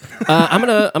 I'm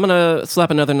gonna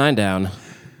slap another 9 down,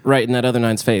 right in that other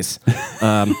 9's face.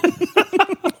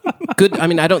 Good. I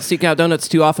mean, I don't seek out donuts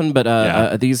too often,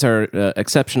 but these are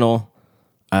exceptional.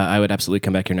 I would absolutely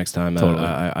come back here next time. Totally.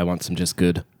 I want some just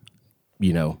good,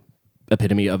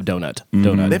 epitome of donut.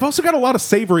 Donut. They've also got a lot of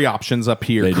savory options up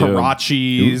here. They do.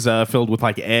 Karachis filled with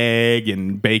like egg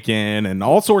and bacon and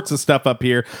all sorts of stuff up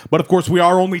here. But of course, we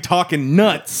are only talking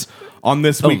nuts on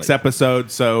this week's episode.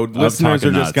 So listeners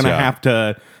are Talking just going to Nuts, yeah. have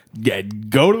to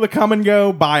go to the Come and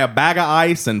Go, buy a bag of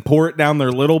ice and pour it down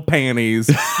their little panties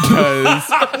because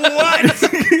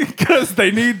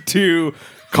they need to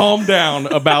calm down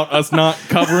about us not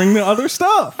covering the other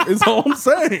stuff is all I'm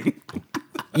saying.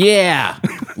 Yeah,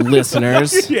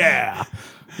 listeners. Yeah.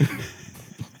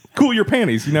 Cool your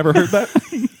panties. You never heard that?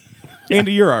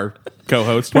 Andy, you're our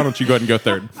co-host. Why don't you go ahead and go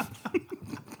third?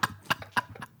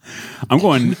 I'm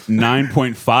going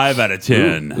 9.5 out of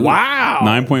 10. Wow.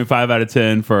 9.5 out of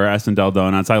 10 for SNL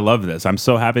Donuts. I love this. I'm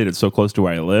so happy that it's so close to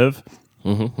where I live.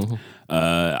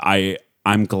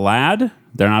 I'm glad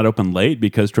they're not open late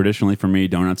because traditionally for me,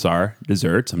 donuts are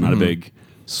desserts. I'm not a big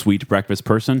sweet breakfast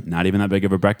person. Not even that big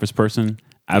of a breakfast person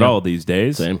at all these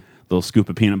days. Same. Little scoop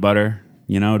of peanut butter,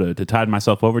 to tide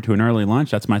myself over to an early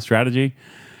lunch. That's my strategy.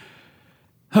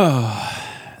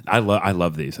 I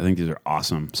love these. I think these are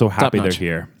awesome. So happy they're notch.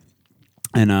 here.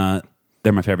 And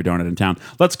they're my favorite donut in town.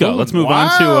 Let's go. Let's move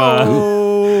on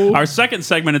to our second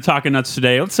segment of Talking Nuts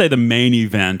today. Let's say the main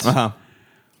event.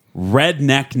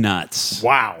 Redneck Nuts.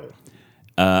 Wow.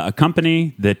 A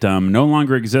company that no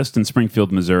longer exists in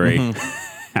Springfield, Missouri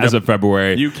as of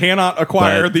February. You cannot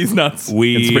acquire But these nuts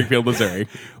in Springfield, Missouri.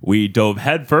 We dove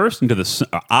headfirst into the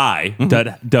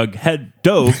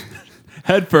dove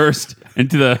headfirst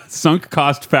into the sunk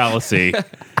cost fallacy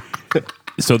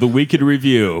so that we could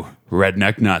review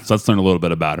Redneck Nuts. Let's learn a little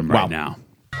bit about them right now.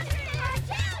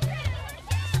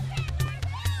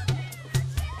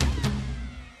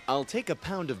 I'll take a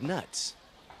pound of nuts.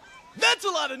 That's a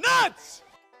lot of nuts!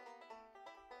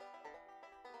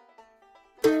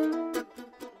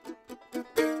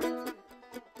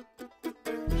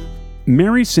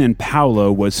 Mary San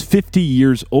Paulo was 50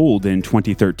 years old in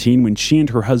 2013 when she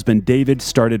and her husband David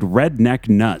started Redneck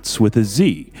Nuts with a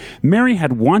Z. Mary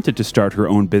had wanted to start her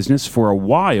own business for a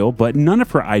while, but none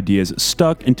of her ideas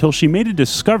stuck until she made a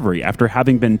discovery after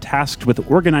having been tasked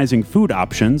with organizing food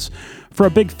options for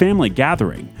a big family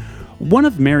gathering. One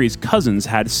of Mary's cousins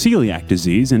had celiac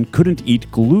disease and couldn't eat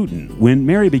gluten. When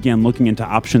Mary began looking into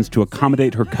options to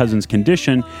accommodate her cousin's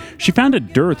condition, she found a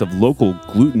dearth of local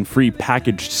gluten-free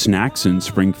packaged snacks in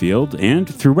Springfield and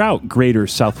throughout greater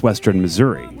southwestern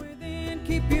Missouri.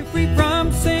 Keep you free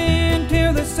from sin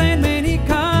till the Sandman he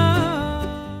comes.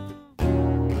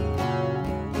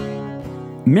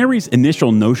 Mary's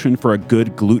initial notion for a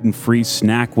good gluten-free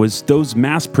snack was those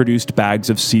mass-produced bags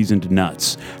of seasoned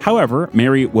nuts. However,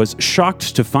 Mary was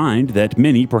shocked to find that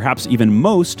many, perhaps even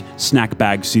most, snack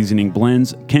bag seasoning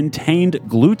blends contained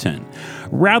gluten.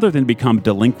 Rather than become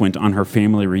delinquent on her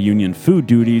family reunion food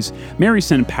duties, Mary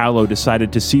San Paulo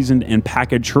decided to season and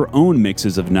package her own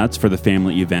mixes of nuts for the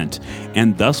family event.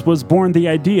 And thus was born the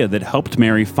idea that helped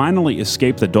Mary finally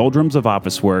escape the doldrums of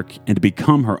office work and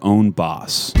become her own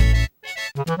boss.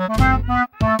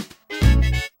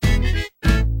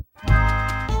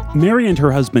 Mary and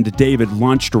her husband David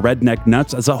launched Redneck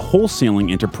Nuts as a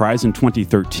wholesaling enterprise in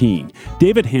 2013.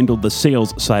 David handled the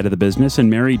sales side of the business and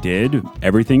Mary did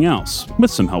everything else,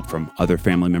 with some help from other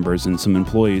family members and some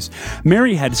employees.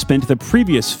 Mary had spent the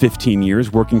previous 15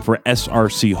 years working for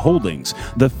SRC Holdings,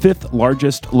 the fifth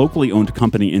largest locally owned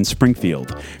company in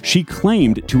Springfield. She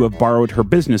claimed to have borrowed her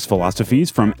business philosophies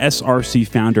from SRC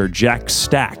founder Jack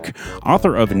Stack,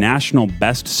 author of national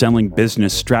best-selling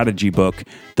business strategy book,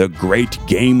 The Great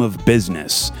Game of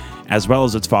Business, as well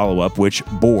as its follow-up, which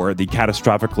bore the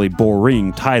catastrophically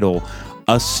boring title,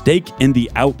 A Stake in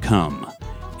the Outcome.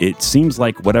 It seems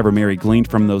like whatever Mary gleaned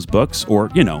from those books,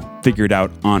 or, figured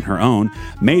out on her own,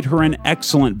 made her an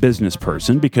excellent business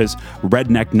person because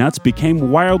Redneck Nuts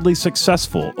became wildly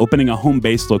successful, opening a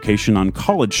home-based location on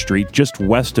College Street just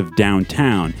west of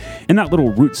downtown, in that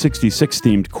little Route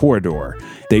 66-themed corridor.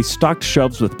 They stocked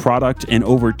shelves with product in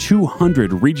over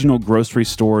 200 regional grocery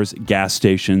stores, gas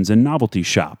stations, and novelty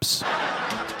shops.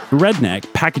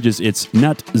 Redneck packages its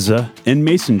nuts in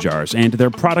mason jars, and their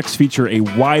products feature a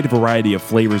wide variety of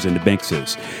flavors and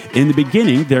mixes. In the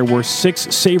beginning, there were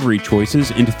 6 savory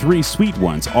choices and 3 sweet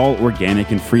ones, all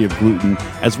organic and free of gluten,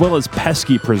 as well as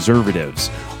pesky preservatives.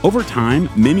 Over time,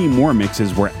 many more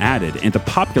mixes were added, and the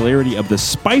popularity of the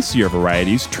spicier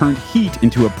varieties turned heat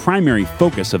into a primary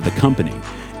focus of the company.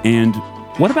 And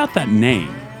what about that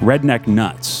name, Redneck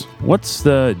Nuts? What's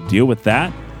the deal with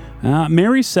that?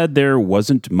 Mary said there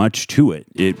wasn't much to it.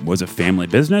 It was a family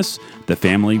business, the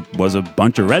family was a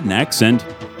bunch of rednecks, and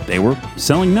they were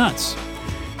selling nuts.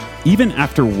 Even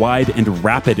after wide and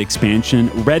rapid expansion,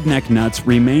 Redneck Nuts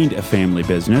remained a family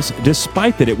business,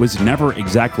 despite that it was never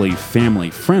exactly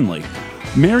family-friendly.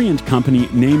 Mary and Company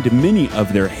named many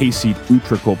of their hayseed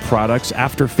Utricle products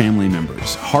after family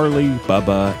members. Harley,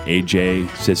 Bubba, AJ,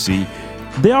 Sissy.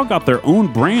 They all got their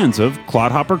own brands of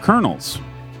clodhopper kernels.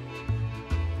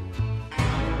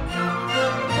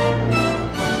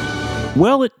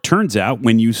 Well, it turns out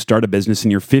when you start a business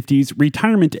in your 50s,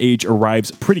 retirement age arrives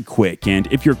pretty quick, and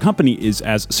if your company is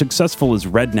as successful as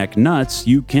Redneck Nuts,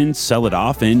 you can sell it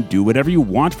off and do whatever you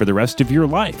want for the rest of your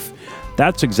life.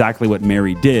 That's exactly what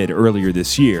Mary did earlier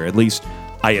this year. At least,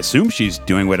 I assume she's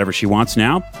doing whatever she wants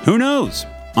now. Who knows?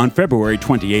 On February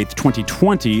 28,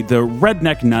 2020, the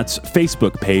Redneck Nuts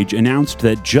Facebook page announced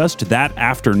that just that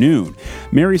afternoon,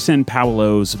 Mary San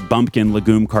Paolo's Bumpkin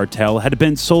Legume Cartel had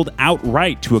been sold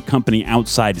outright to a company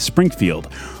outside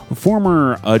Springfield.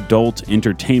 Former adult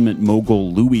entertainment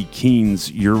mogul Louis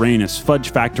Keene's Uranus Fudge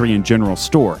Factory and General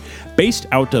Store, based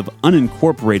out of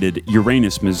unincorporated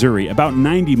Uranus, Missouri, about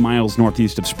 90 miles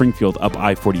northeast of Springfield up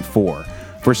I-44.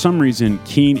 For some reason,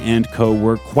 Keene & Co.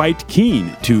 were quite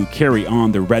keen to carry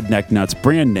on the Redneck Nuts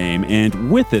brand name,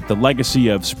 and with it, the legacy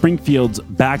of Springfield's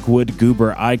backwood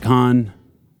goober icon,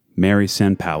 Mary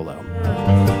San Paolo.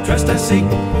 Trust I seek,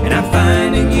 and I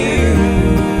find in you.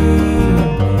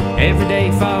 Every day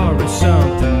for is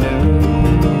something new.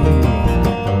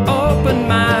 Open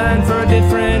mind for a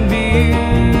different view.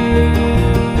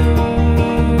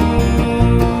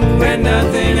 When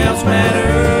nothing else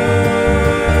matters.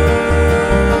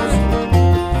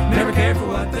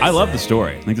 I love the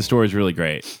story. I think the story is really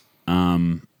great.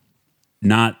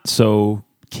 Not so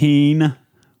keen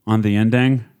on the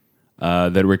ending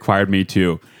that it required me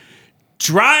to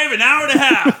drive an hour and a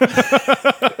half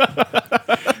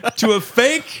to a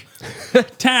fake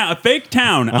town,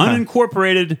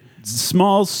 unincorporated,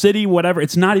 small city, whatever.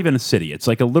 It's not even a city. It's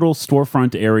like a little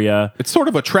storefront area. It's sort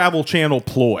of a Travel Channel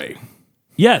ploy.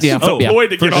 Yes. Yeah. Oh, Ploy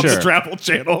to get on sure. the Travel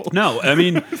Channel. No, I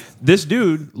mean, this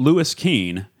dude, Louis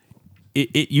Keene,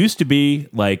 it used to be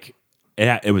like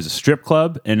it was a strip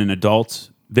club and an adult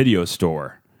video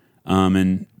store.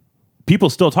 And people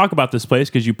still talk about this place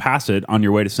because you pass it on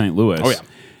your way to St. Louis. Oh, yeah.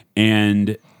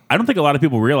 And I don't think a lot of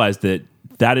people realize that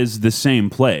that is the same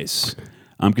place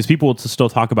because people will still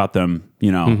talk about them,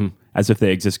 as if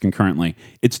they exist concurrently.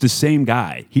 It's the same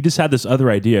guy. He just had this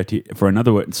other idea for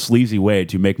another sleazy way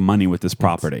to make money with this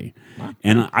property.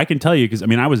 And I can tell you, because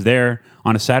I was there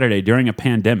on a Saturday during a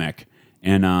pandemic,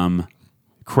 and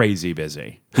crazy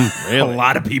busy. Really? A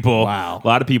lot of people. Wow. A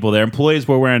lot of people there. Employees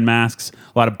were wearing masks.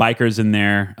 A lot of bikers in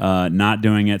there not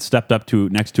doing it. Stepped up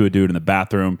next to a dude in the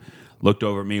bathroom, looked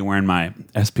over at me wearing my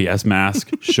SPS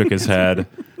mask, shook his head.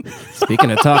 Speaking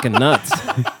of talking nuts,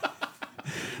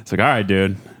 It's like, all right,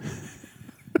 dude.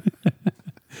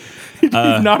 He's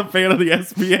not a fan of the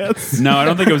SBS. No, I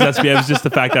don't think it was SPS. It was just the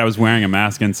fact that I was wearing a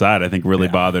mask inside, I think really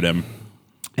bothered him.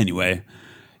 Anyway.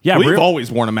 Yeah, We've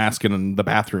always worn a mask in the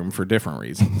bathroom for different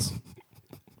reasons,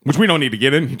 which we don't need to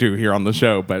get into here on the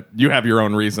show, but you have your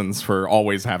own reasons for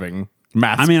always having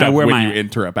masked I mean, I up wear when my you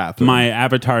enter a bathroom. my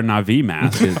Avatar Navi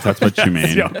mask. If that's what you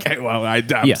mean. Okay, well, I'm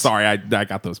Yes. sorry. I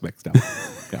got those mixed up.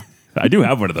 Yeah. I do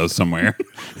have one of those somewhere.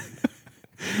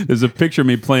 There's a picture of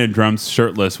me playing drums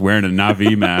shirtless wearing a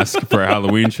Navi mask for a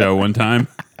Halloween show one time.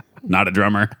 Not a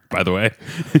drummer, by the way.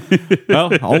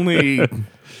 Well, only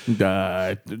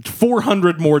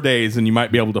 400 more days, and you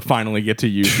might be able to finally get to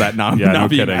use that Yeah, no Navi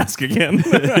kidding. mask again.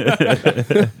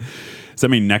 Does that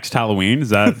mean next Halloween? Is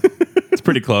that it's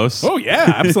pretty close? Oh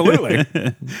yeah, absolutely.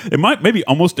 It might maybe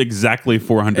almost exactly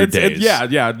 400 days.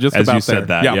 Yeah, just as about you said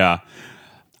there. that. Yeah.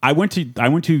 I went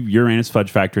to Uranus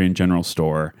Fudge Factory and General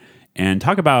Store, and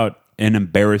talk about an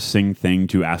embarrassing thing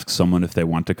to ask someone if they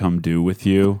want to come do with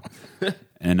you.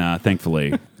 And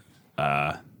thankfully,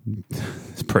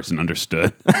 this person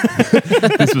understood.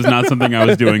 This was not something I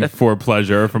was doing for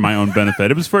pleasure or for my own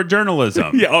benefit. It was for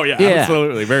journalism. Yeah, oh yeah, Yeah.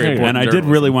 absolutely. Very important. And I did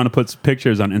journalism. really want to put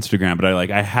pictures on Instagram, but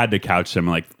I had to couch them.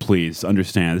 Like, please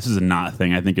understand, this is a not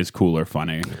thing I think is cool or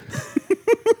funny.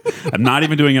 I'm not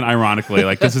even doing it ironically.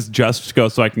 Like, this is just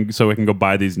so I can go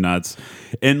buy these nuts.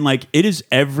 And like, it is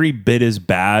every bit as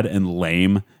bad and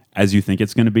lame as you think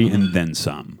it's going to be, and then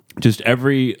some. Just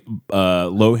every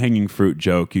low-hanging fruit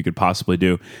joke you could possibly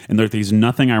do, and there's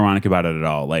nothing ironic about it at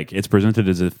all. Like, it's presented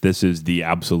as if this is the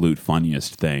absolute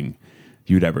funniest thing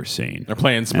you'd ever seen. They're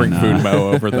playing Spring Food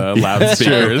Mo over the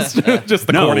loudspeakers. Just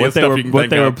the No, corniest what they stuff were you can what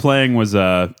think they were of. playing was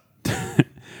the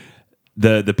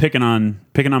picking on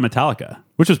Metallica,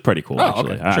 which was pretty cool.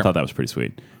 Actually, okay, I sure. thought that was pretty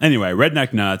sweet. Anyway,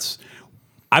 Redneck Nuts.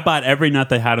 I bought every nut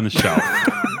they had on the shelf.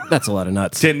 That's a lot of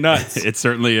nuts. 10 nuts. It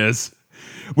certainly is.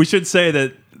 We should say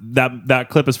that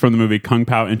clip is from the movie Kung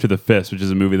Pao Enter the Fist, which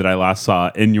is a movie that I last saw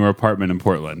in your apartment in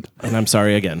Portland. And I'm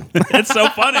sorry again. It's so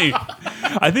funny.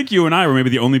 I think you and I were maybe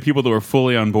the only people that were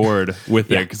fully on board with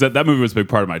it, because that movie was a big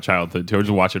part of my childhood too. I would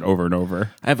just watch it over and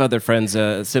over. I have other friends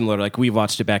similar. Like, we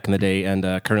watched it back in the day, and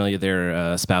currently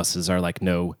their spouses are like,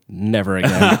 no, never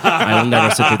again. I'll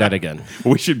never sit through that again.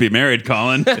 We should be married,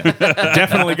 Colin.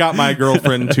 Definitely got my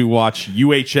girlfriend to watch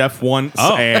UHF once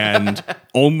and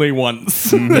only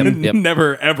once. Yep.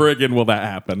 Never, ever again will that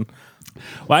happen.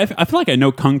 Well, I feel like I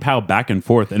know Kung Pao back and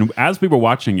forth, and as we were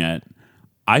watching it,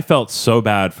 I felt so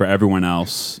bad for everyone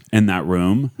else in that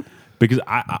room, because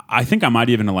I think I might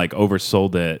even have like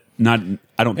oversold it.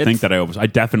 I don't think that I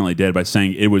definitely did by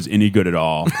saying it was any good at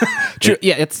all. True.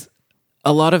 Yeah, it's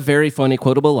a lot of very funny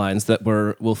quotable lines that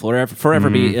will forever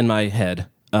be in my head.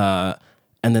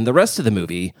 And then the rest of the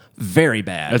movie, very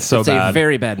bad. It's so a bad.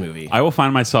 very bad movie. I will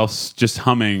find myself just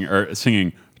humming or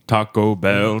singing Taco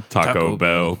Bell, Taco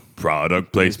Bell,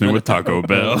 product placement with Taco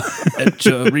Bell.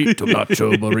 Chorito,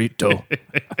 nacho burrito.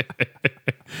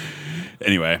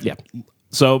 Anyway, Yeah.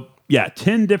 So,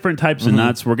 10 different types of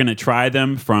nuts. We're going to try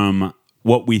them from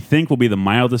what we think will be the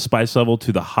mildest spice level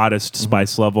to the hottest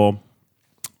spice level.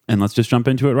 And let's just jump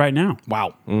into it right now.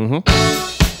 Wow.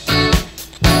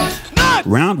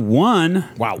 Round 1.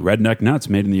 Wow. Redneck nuts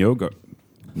made in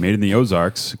the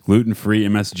Ozarks, gluten-free,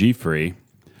 MSG-free.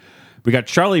 We got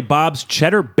Charlie Bob's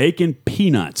Cheddar Bacon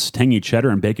Peanuts. Tangy cheddar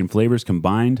and bacon flavors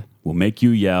combined will make you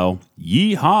yell,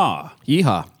 yeehaw.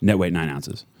 Yeehaw. Net weight 9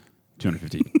 ounces.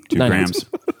 252 9 grams.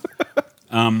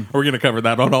 We're going to cover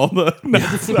that on all the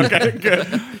nuts. Okay, good.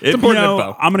 If, important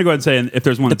info. I'm going to go ahead and say, if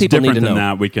there's one that's people need different to than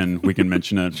know. that, we can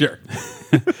mention it. Sure.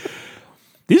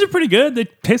 These are pretty good. They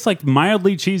taste like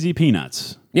mildly cheesy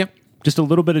peanuts. Yep. Just a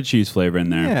little bit of cheese flavor in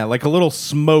there. Yeah, like a little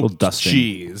smoked dusting.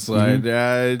 cheese.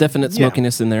 Definite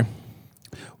smokiness in there.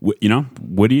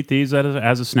 Would eat these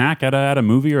as a snack at a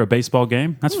movie or a baseball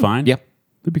game. That's fine. Yep.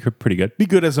 It'd be pretty good. Be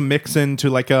good as a mix into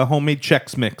like a homemade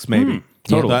Chex mix, maybe.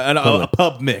 Totally. A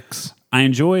pub mix. I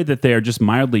enjoy that they are just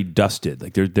mildly dusted.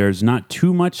 Like there's not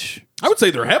too much. I would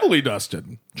say they're heavily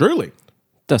dusted, truly.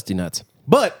 Dusty nuts.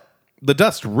 But the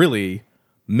dust really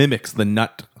mimics the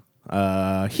nut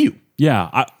hue.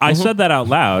 Yeah, I said that out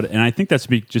loud, and I think that's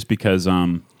just because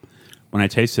when I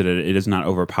tasted it, it is not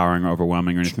overpowering or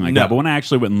overwhelming or anything like No. that. But when I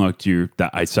actually went and looked,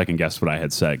 I second guessed what I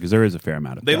had said, because there is a fair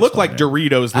amount of They dust look on like there.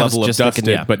 Doritos I was level of just dusted,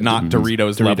 looking, yeah. but not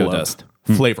Doritos Dorito level dust.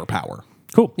 of flavor power.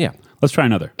 Cool. Yeah. Let's try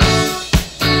another.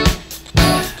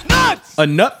 A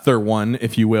nuther one,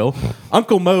 if you will.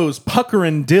 Uncle Moe's Pucker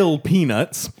and Dill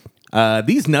Peanuts.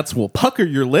 These nuts will pucker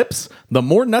your lips. The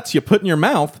more nuts you put in your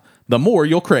mouth, the more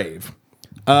you'll crave.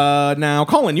 Now,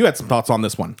 Colin, you had some thoughts on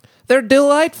this one. They're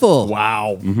delightful.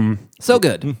 Wow. So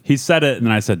good. He said it, and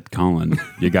then I said, Colin,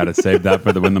 you got to save that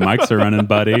for when the mics are running,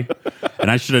 buddy. And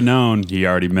I should have known he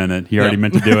already meant it. He already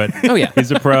meant to do it. Oh, yeah.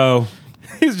 He's a pro.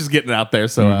 He was just getting it out there,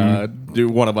 so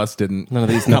one of us didn't None of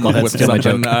these come up knuckleheads with steal my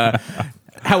something.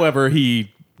 However,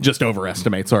 he just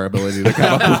overestimates our ability to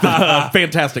come up with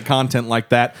fantastic content like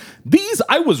that. These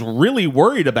I was really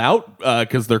worried about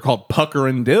because they're called pucker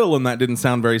and dill, and that didn't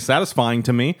sound very satisfying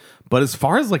to me. But as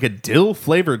far as like a dill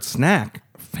flavored snack,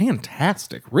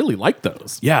 fantastic. Really like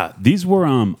those. Yeah, these were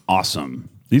awesome.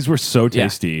 These were so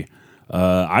tasty.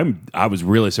 I was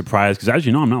really surprised because, as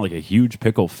you know, I'm not like a huge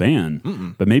pickle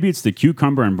fan, but maybe it's the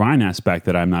cucumber and brine aspect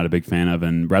that I'm not a big fan of,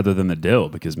 and rather than the dill,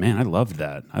 because man, I loved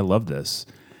that. I love this.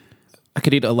 I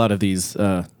could eat a lot of these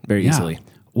very easily.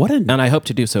 And I hope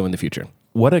to do so in the future.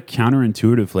 What a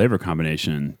counterintuitive flavor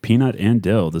combination. Peanut and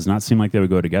dill does not seem like they would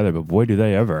go together, but boy, do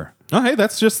they ever. Oh, hey,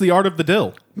 that's just the art of the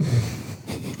dill.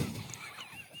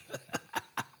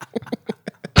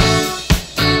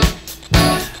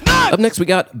 Up next, we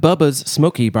got Bubba's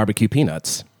Smoky Barbecue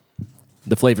Peanuts.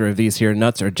 The flavor of these here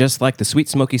nuts are just like the sweet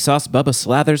smoky sauce Bubba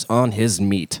slathers on his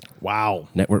meat. Wow.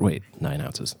 Network weight, 9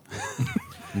 ounces.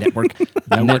 Network.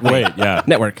 Network weight, yeah.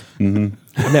 Network.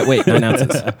 Net weight, 9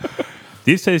 ounces.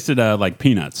 These tasted like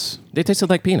peanuts. They tasted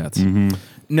like peanuts.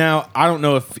 Now, I don't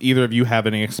know if either of you have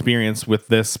any experience with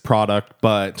this product,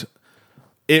 but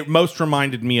it most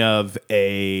reminded me of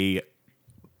a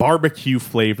barbecue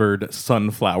flavored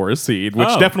sunflower seed, which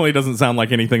definitely doesn't sound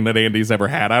like anything that Andy's ever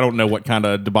had. I don't know what kind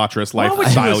of debaucherous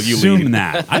lifestyle you assume lead.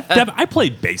 that. I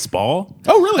played baseball.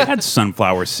 Oh, really? I had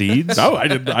sunflower seeds. No, I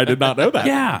did not know that.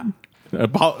 Yeah.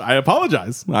 I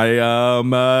apologize.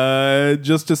 I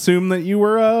just assumed that you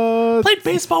were Played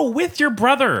baseball with your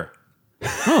brother.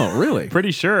 Oh, really?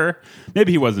 Pretty sure.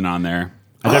 Maybe he wasn't on there.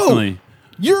 I definitely.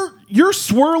 You're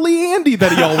swirly Andy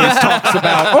that he always talks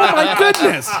about. Oh my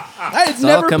goodness! I had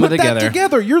never coming put that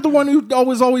together. You're the one who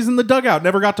was always in the dugout,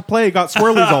 never got to play, got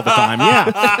swirlies all the time.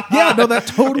 Yeah. No, that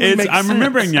totally makes sense. I'm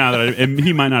remembering now that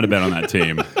he might not have been on that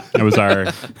team. It was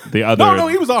the other. No,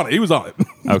 he was on it. He was on it.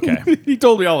 Okay. He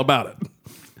told me all about it.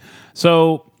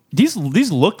 So these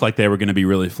looked like they were going to be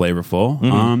really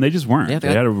flavorful. They just weren't. Yeah,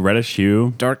 they had a reddish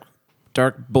hue.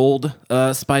 Dark, bold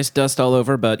spice dust all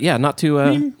over, but yeah, not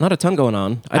a ton going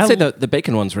on. I'd say the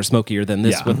bacon ones were smokier than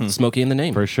this with smoky in the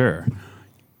name. For sure.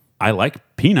 I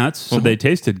like peanuts, so they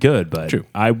tasted good, but True.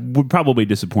 I would probably be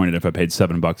disappointed if I paid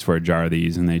 $7 for a jar of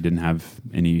these and they didn't have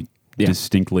any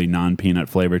distinctly non-peanut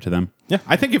flavor to them. Yeah,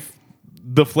 I think if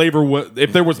the flavor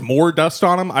if there was more dust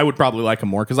on them, I would probably like them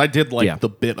more because I did like the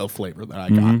bit of flavor that I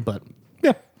got. But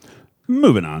yeah,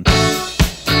 moving on.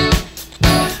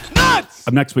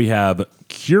 Up next, we have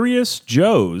Curious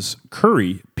Joe's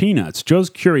Curry Peanuts. Joe's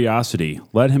curiosity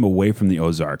led him away from the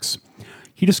Ozarks.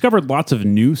 He discovered lots of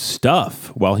new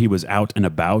stuff while he was out and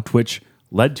about, which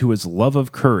led to his love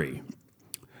of curry.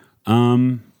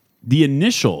 The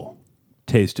initial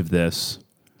taste of this,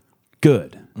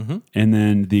 good. And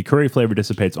then the curry flavor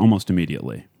dissipates almost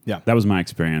immediately. Yeah. That was my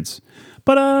experience.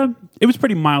 But it was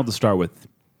pretty mild to start with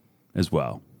as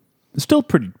well. It's still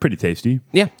pretty tasty.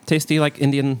 Yeah, tasty like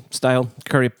Indian style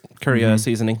curry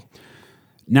seasoning.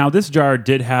 Now, this jar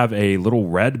did have a little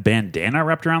red bandana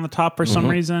wrapped around the top for some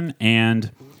reason,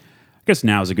 and I guess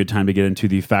now is a good time to get into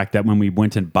the fact that when we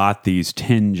went and bought these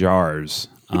 10 jars,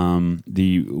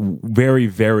 the very,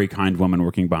 very kind woman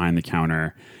working behind the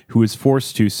counter, who was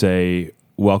forced to say,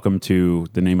 "Welcome to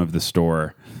the name of the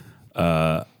store,"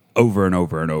 over and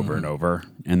over and over and over,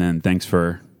 and then "Thanks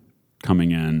for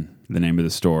coming in," the name of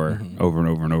the store, over and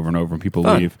over and over and over, and people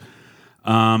leave.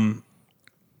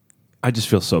 I just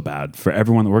feel so bad for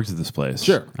everyone that works at this place.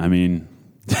 Sure. I mean,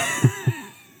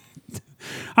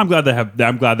 I'm glad they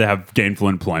have gainful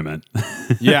employment.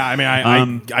 Yeah, I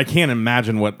mean, I can't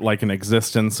imagine what like an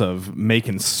existence of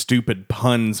making stupid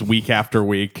puns week after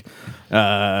week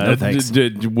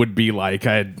would be like.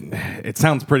 It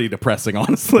sounds pretty depressing,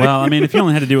 honestly. Well, I mean, if you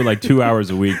only had to do it like 2 hours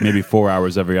a week, maybe 4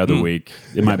 hours every other week,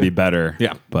 it might be better.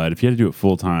 Yeah. But if you had to do it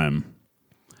full time,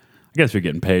 I guess you're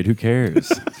getting paid. Who cares?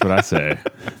 That's what I say.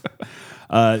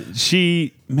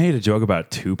 She made a joke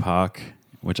about Tupac,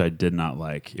 which I did not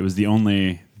like. It was the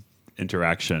only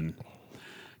interaction.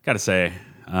 Gotta say,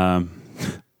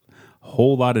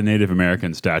 whole lot of Native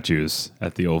American statues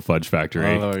at the old Fudge Factory.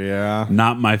 Oh, yeah.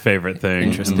 Not my favorite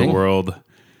thing in the world.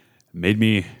 Made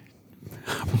me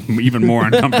even more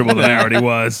uncomfortable than I already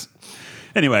was.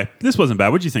 Anyway, this wasn't bad.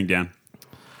 What'd you think, Dan?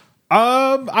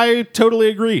 I totally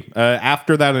agree.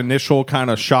 After that initial kind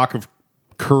of shock of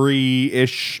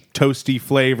curry-ish toasty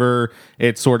flavor,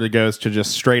 it sort of goes to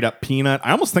just straight up peanut.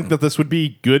 I almost think that this would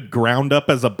be good ground up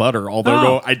as a butter,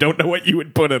 although I don't know what you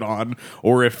would put it on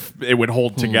or if it would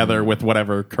hold together with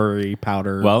whatever curry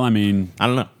powder. Well, I mean, I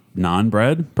don't know. Naan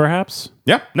bread, perhaps?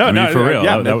 Yeah. No, I mean, for real.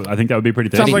 Yeah, I think that would be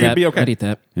pretty Sounds tasty. like it'd be okay. I'd eat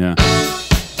that. Yeah.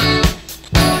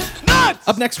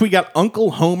 Up next, we got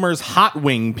Uncle Homer's Hot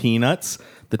Wing Peanuts.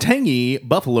 the tangy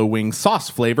buffalo wing sauce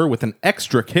flavor with an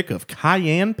extra kick of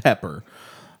cayenne pepper.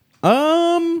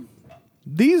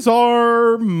 These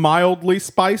are mildly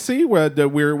spicy.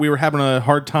 We were having a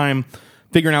hard time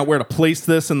figuring out where to place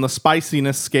this in the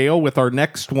spiciness scale with our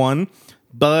next one.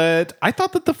 But I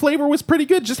thought that the flavor was pretty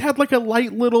good. Just had like a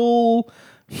light little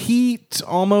heat,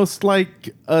 almost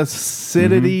like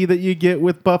acidity that you get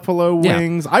with buffalo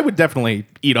wings. I would definitely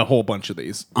eat a whole bunch of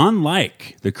these.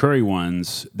 Unlike the curry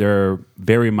ones, they're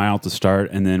very mild to start,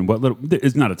 and then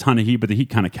it's not a ton of heat, but the heat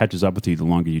kind of catches up with you the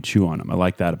longer you chew on them. I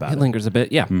like that about It it. lingers a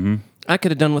bit. Yeah. I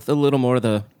could have done with a little more of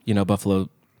the, buffalo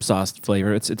sauce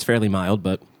flavor. It's fairly mild,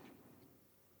 but,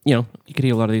 you could eat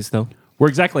a lot of these, though. We're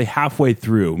exactly halfway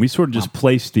through. We sort of just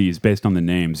placed these based on the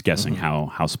names, guessing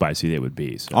how spicy they would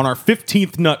be. So. On our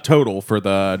 15th nut total for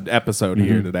the episode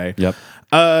here today. Yep.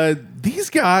 These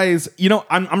guys,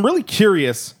 I'm really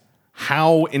curious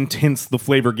how intense the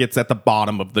flavor gets at the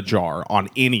bottom of the jar on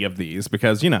any of these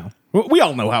because, we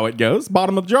all know how it goes.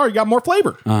 Bottom of the jar, you got more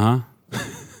flavor. Yeah,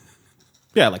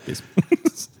 I like these.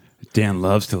 Dan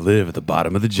loves to live at the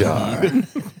bottom of the jar.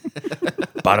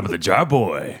 Bottom of the jar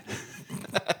boy.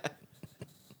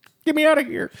 Get me out of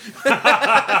here.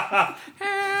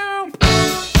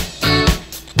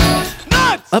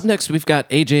 Up next, we've got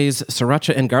AJ's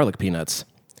Sriracha and Garlic Peanuts.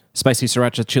 Spicy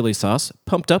Sriracha chili sauce,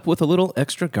 pumped up with a little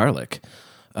extra garlic.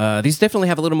 These definitely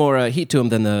have a little more heat to them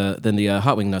than the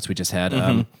hot wing nuts we just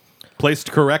had.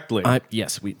 Placed correctly.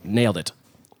 Yes, we nailed it.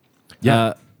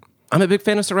 Yeah. I'm a big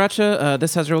fan of Sriracha.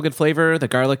 This has real good flavor. The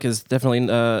garlic is definitely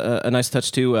a nice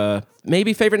touch too.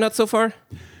 Maybe favorite nut so far?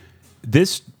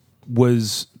 This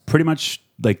was pretty much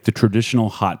like the traditional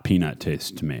hot peanut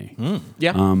taste to me.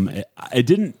 Yeah. It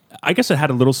didn't. I guess it had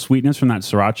a little sweetness from that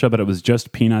sriracha, but it was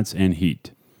just peanuts and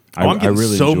heat. I'm getting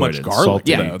so enjoyed much it. garlic.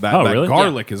 Salty. Though. That really?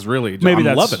 garlic is really. Maybe I'm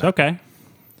that's loving it. okay.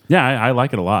 Yeah, I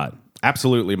like it a lot.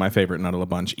 Absolutely, my favorite nut of the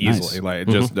bunch. Easily, Nice. like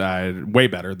just way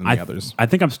better than the others. I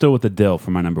think I'm still with the dill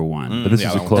for my number one, but this yeah,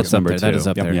 is a that close That's up number there. two. That is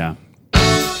up there. Yeah.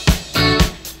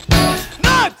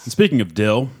 Speaking of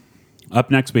dill, up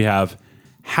next we have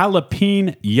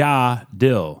jalapeno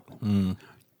dill.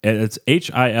 It's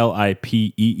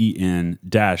HILIPEEN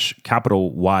dash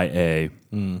capital YA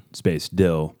space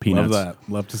dill peanuts. Love that.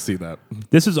 Love to see that.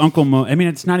 This is Uncle Mo. I mean,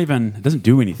 it doesn't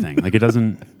do anything. Like it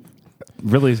doesn't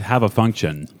really have a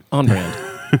function. On brand.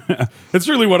 It's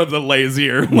really one of the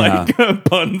lazier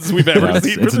puns we've ever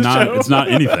seen for It's the not. show. It's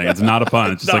not anything. It's not a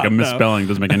pun. It's just like a No. misspelling. It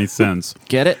doesn't make any sense.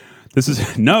 Get it? This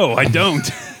is no. I don't.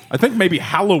 I think maybe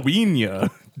Halloween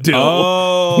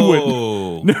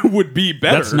dill would be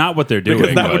better. That's not what they're doing.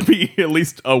 because that but- would be at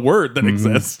least a word that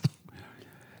exists.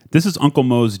 This is Uncle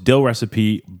Mo's dill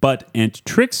recipe, but Aunt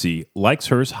Trixie likes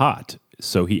hers hot,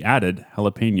 so he added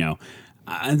jalapeno.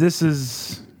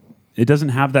 It doesn't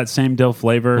have that same dill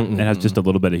flavor. It has just a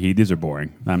little bit of heat. These are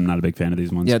boring. I'm not a big fan of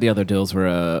these ones. Yeah, the other dills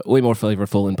were way more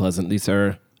flavorful and pleasant. These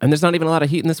are, and there's not even a lot of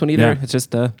heat in this one either. Yeah. It's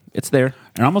just, it's there.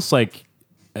 And almost like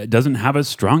it doesn't have as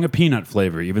strong a peanut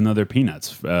flavor, even though they're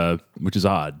peanuts, which is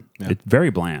odd. It's very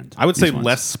bland. I would say these ones.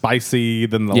 less spicy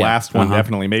than the Yeah. last one,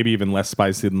 definitely. Maybe even less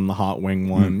spicy than the hot wing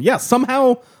one. Yeah,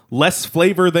 somehow less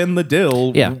flavor than the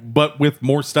dill, Yeah. but with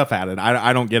more stuff added.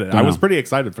 I don't get it. I was pretty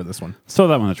excited for this one. Throw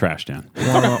that one in the trash, Dan.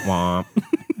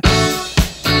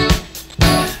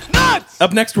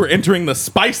 Up next, we're entering the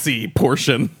spicy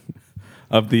portion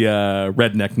of the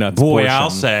Redneck Nuts Boy, portion I'll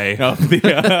say. of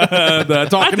the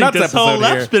Talking Nuts episode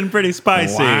here. been pretty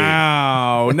spicy.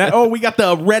 Wow. We got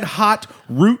the Red Hot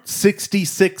Route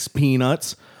 66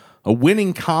 peanuts, a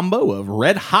winning combo of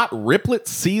Red Hot Riplet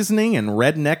seasoning and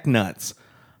Redneck Nuts.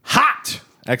 Hot!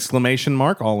 Exclamation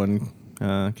mark, all in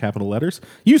capital letters.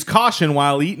 Use caution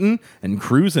while eating and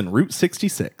cruise in Route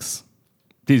 66.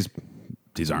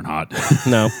 These aren't hot.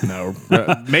 No. No.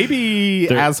 Maybe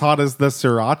as hot as the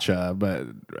sriracha, but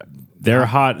They're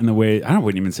hot in the way I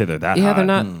wouldn't even say they're that hot. Yeah, they're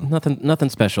not nothing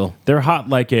special. They're hot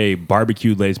like a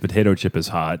barbecue Lay's potato chip is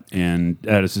hot, and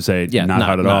that is to say, Yeah, not not-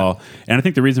 hot at not- all. And I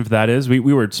think the reason for that is we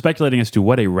were speculating as to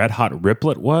what a Red Hot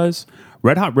Riplet was.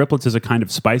 Red Hot Riplets is a kind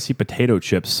of spicy potato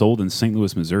chip sold in St.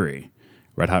 Louis, Missouri.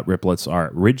 Red Hot Riplets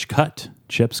are ridge cut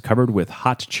chips covered with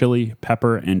hot chili,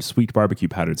 pepper, and sweet barbecue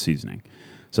powdered seasoning.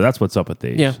 So that's what's up with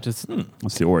these. Yeah, just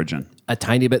What's the origin? a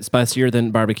tiny bit spicier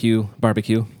than barbecue.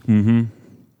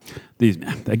 These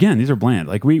are bland.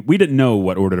 Like we didn't know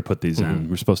what order to put these in.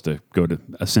 We're supposed to go to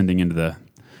ascending into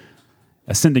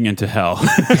hell.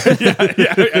 going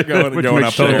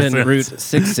up Should have there. been Route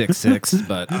 666,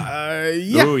 but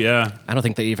Yeah, Oh yeah. I don't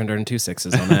think they even earned 2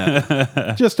 6s on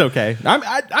that. just okay.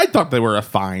 I thought they were a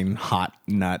fine hot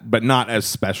nut, but not as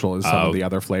special as some of the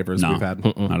other flavors No, we've had.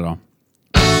 not at all.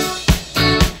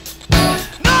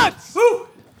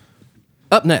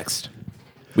 Up next,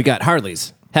 we got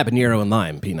Harley's habanero and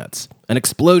lime peanuts. An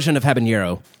explosion of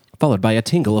habanero, followed by a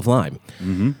tingle of lime.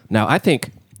 Now, I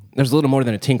think there's a little more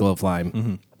than a tingle of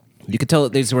lime. You could tell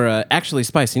that these were actually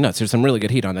spicy nuts. There's some really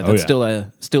good heat on it. That's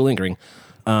still lingering.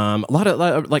 A lot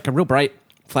of like a real bright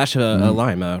flash of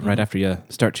lime right after you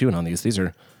start chewing on these. These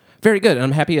are very good, and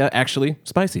I'm happy actually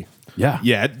spicy. Yeah.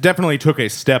 Yeah, it definitely took a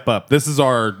step up.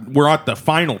 We're at the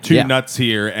final two Yeah. nuts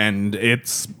here, and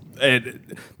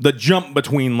the jump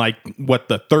between like what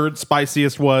the third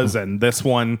spiciest was and this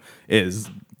one is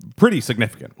pretty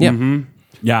significant. Yeah.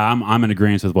 Yeah, I'm in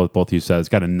agreement with what both of you said. It's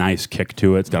got a nice kick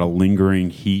to it. It's got a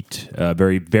lingering heat,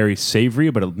 very, very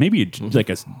savory, but maybe like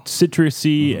a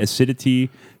citrusy acidity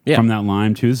from that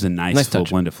lime, too. This is a nice full touch.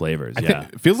 blend of flavors.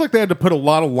 It feels like they had to put a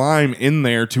lot of lime in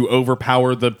there to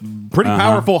overpower the pretty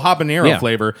powerful habanero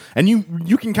flavor. And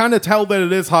you can kind of tell that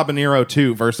it is habanero,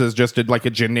 too, versus just like a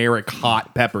generic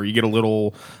hot pepper. You get a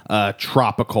little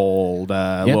tropical,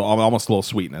 almost a little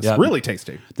sweetness. Yeah. Really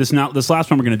tasty. This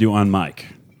last one we're going to do on mic.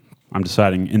 I'm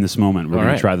deciding in this moment we're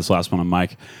going to try this last one on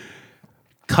mic.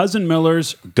 Cousin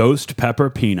Miller's Ghost Pepper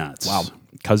Peanuts. Wow.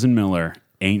 Cousin Miller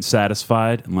ain't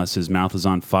satisfied unless his mouth is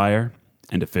on fire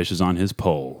and a fish is on his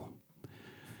pole.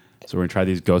 So we're going to try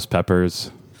these ghost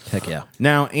peppers. Heck yeah.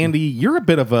 Now, Andy, you're a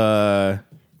bit of a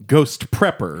ghost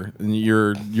prepper. And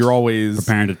you're always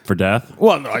Preparing for death.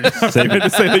 Well, no, I just say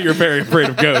that you're very afraid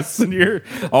of ghosts and you're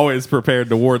always prepared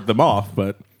to ward them off,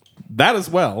 but that as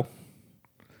well.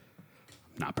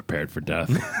 Not prepared for death.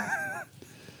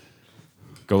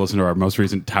 Go listen to our most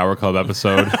recent Tower Club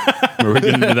episode where we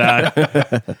get into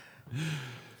that.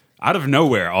 Out of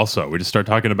nowhere, also, we just start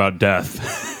talking about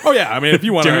death. Oh yeah, I mean, if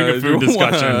you want During a food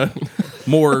discussion.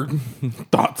 more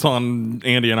thoughts on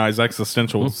Andy and I's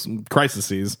existential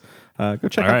crises, go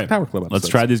check All out right, the Tower Club episodes. let's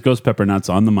try these ghost pepper nuts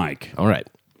on the mic. All right.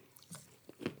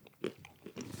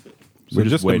 So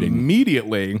just waiting.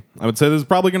 Immediately, I would say there's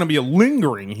probably going to be a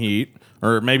lingering heat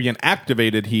or maybe an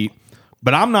activated heat,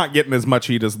 but I'm not getting as much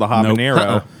heat as the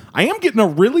habanero. I am getting a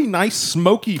really nice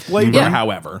smoky flavor, Yeah.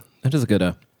 however. That is a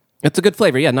good. It's a good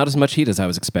flavor. Yeah, not as much heat as I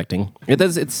was expecting.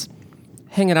 It's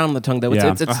hanging out on the tongue though.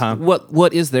 Yeah. It's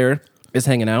what is there is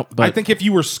hanging out. But I think if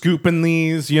you were scooping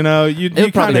these, you would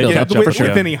kind probably of build get up, with, for sure.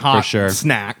 with any hot For sure.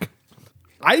 snack.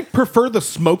 I prefer the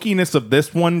smokiness of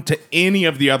this one to any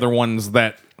of the other ones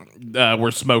that were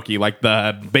smoky, like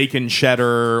the bacon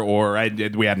cheddar, or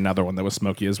we had another one that was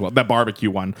smoky as well, that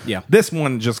barbecue one. Yeah. This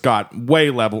one just got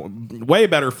way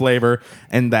better flavor,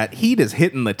 and that heat is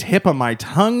hitting the tip of my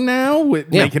tongue now,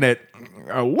 making it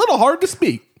a little hard to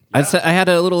speak. I had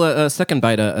a little second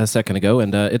bite a second ago,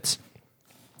 and it's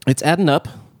adding up.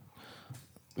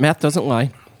 Math doesn't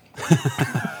lie.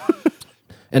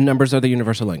 And numbers are the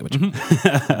universal language.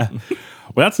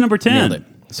 Well, that's number 10. Nailed it.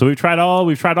 So we've tried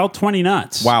all 20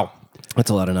 nuts. Wow. That's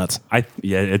a lot of nuts.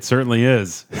 Yeah, it certainly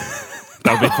is.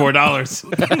 That'll be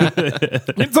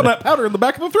 $4. Get some of that powder in the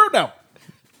back of the throat now.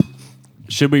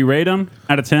 Should we rate them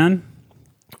out of 10?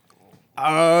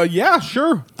 Yeah,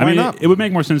 sure. Why not? It would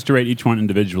make more sense to rate each one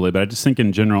individually, but I just think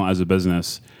in general as a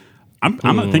business, I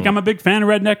think I'm a big fan of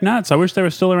Redneck Nuts. I wish they were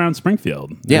still around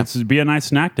Springfield. Yeah. It'd be a nice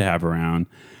snack to have around.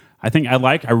 I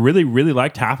really, really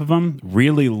liked half of them.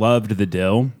 Really loved the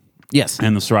dill Yes.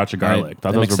 and the sriracha garlic. Thought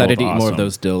I'm those were excited to both eat more of awesome.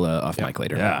 those dill off mic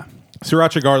later. Yeah.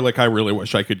 Sriracha garlic, I really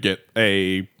wish I could get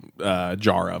a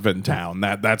jar of in town.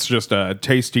 That's just a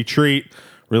tasty treat.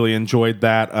 Really enjoyed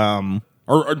that.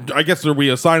 Or I guess, are we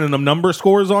assigning them number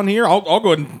scores on here? I'll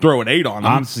go ahead and throw an 8 on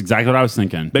them. That's exactly what I was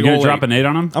thinking. Big You're going ol' to drop 8. an 8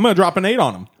 on them? I'm going to drop an 8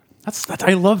 on them. That's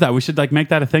I love that. We should make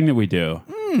that a thing that we do.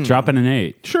 Dropping an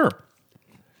 8. Sure.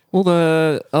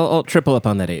 Well, I'll triple up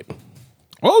on that 8.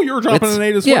 Oh, you're dropping It's- an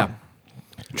 8 as yeah. well.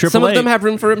 Some of 888. them have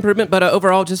room for improvement, but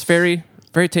overall, just very,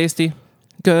 very tasty.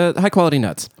 Good, high quality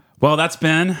nuts. Well, that's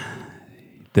been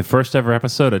the first ever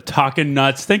episode of Talking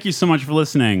Nuts. Thank you so much for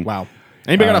listening. Wow.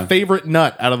 Anybody got a favorite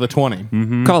nut out of the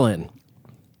 20? Call in.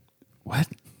 What?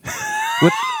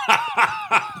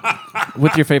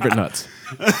 What's your favorite nuts?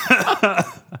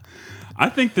 I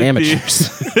think that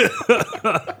Amateurs.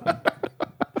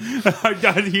 I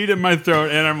got heat in my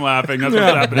throat and I'm laughing. That's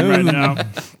what's happening right now.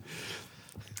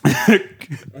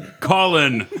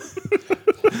 Colin.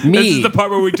 Me. This is the part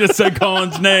where we just said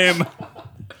Colin's name.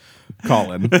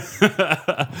 Colin.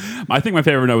 I think my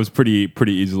favorite nut was pretty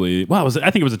easily. Well,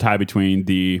 I think it was a tie between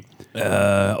the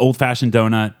old fashioned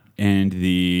donut and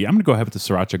the. I'm going to go ahead with the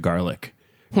sriracha garlic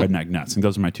redneck nuts. I think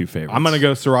those are my two favorites. I'm going to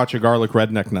go sriracha garlic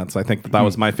redneck nuts. I think that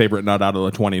was my favorite nut out of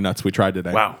the 20 nuts we tried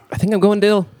today. Wow, I think I'm going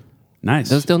dill. nice.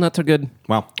 Those dill nuts are good.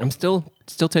 Wow. I'm still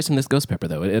tasting this ghost pepper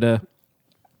though. It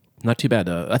not too bad.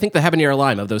 I think the habanero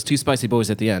lime of those two spicy boys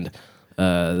at the end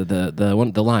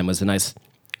the lime was a nice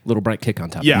little bright kick on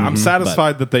top. Yeah, of it. I'm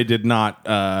satisfied that they did not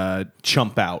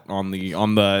chump out on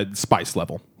the spice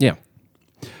level. Yeah.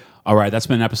 All right, that's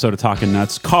been an episode of Talking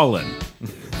Nuts. Colin.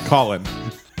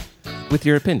 With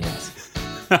your opinions.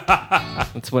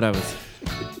 That's what I was.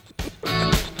 They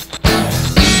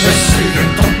say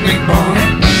you don't need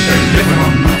money. They're living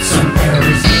on nuts and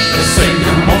berries. They say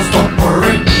you most don't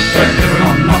worry. They're living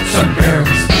on nuts and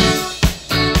berries.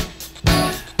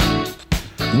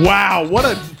 Wow, what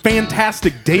a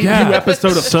fantastic debut Yeah.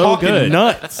 episode of So Talking good.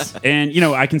 Nuts. And,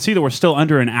 I can see that we're still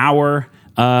under an hour,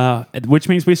 which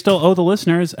means we still owe the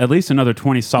listeners at least another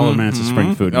 20 solid minutes of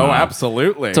Spring Food. Oh, Mile.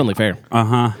 absolutely. It's only fair.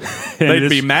 They'd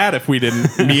be mad if we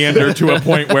didn't meander to a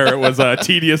point where it was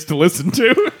tedious to listen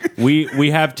to.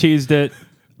 We have teased it,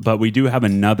 but we do have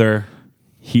another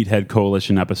Heathead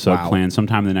Coalition episode planned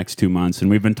sometime in the next 2 months. And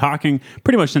we've been talking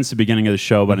pretty much since the beginning of the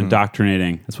show about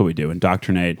indoctrinating. That's what we do,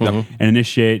 indoctrinate and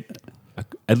initiate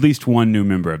at least one new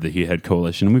member of the Heathead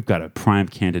Coalition. And we've got a prime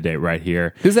candidate right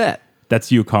here. Who's that?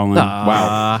 That's you, Colin.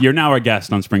 Wow. You're now our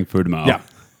guest on Spring Food Mo. Yeah.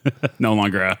 No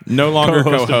longer a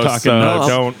co-host. of Talking So Nuts.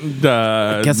 don't.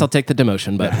 Guess I'll take the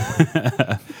demotion, but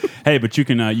Hey, but you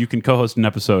can co-host an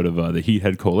episode of the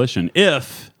Heathead Coalition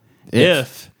if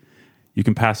you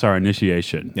can pass our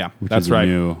initiation. Yeah, which that's is right.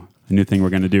 A new thing we're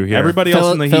going to do here. Everybody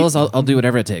else in the fellas, heat. I'll do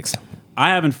whatever it takes. I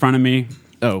have in front of me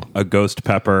Oh, a ghost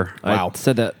pepper. I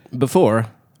said that before.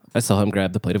 I saw him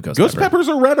grab the plate of ghost pepper. Peppers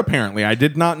are red, apparently. I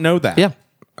did not know that. Yeah.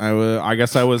 I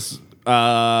guess I was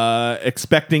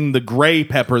expecting the gray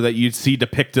pepper that you'd see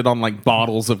depicted on like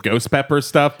bottles of ghost pepper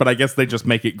stuff, but I guess they just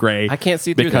make it gray. I can't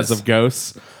see through because this. of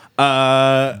ghosts.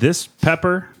 This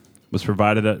pepper was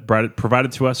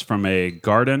provided to us from a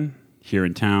garden here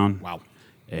in town. Wow.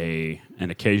 An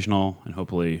occasional and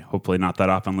hopefully not that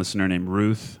often listener named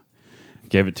Ruth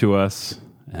gave it to us,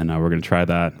 and we're going to try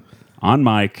that on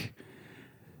mic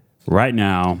right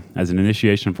now as an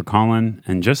initiation for Colin,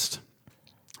 and just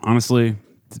honestly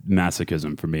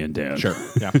masochism for me and Dan. Sure.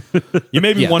 Yeah. You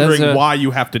may be Yeah, wondering that's why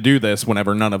you have to do this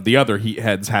whenever none of the other heat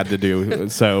heads had to do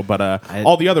so, but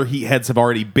all the other heat heads have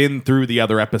already been through the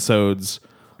other episodes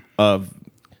of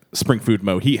Spring Food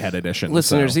Mo Heat Head Edition.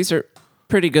 Listeners, so. these are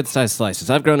pretty good sized slices.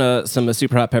 I've grown some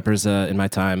super hot peppers in my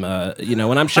time.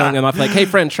 When I'm showing them off, like, hey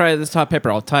friend, try this hot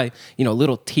pepper. I'll tie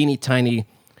little teeny tiny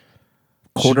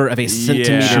quarter of a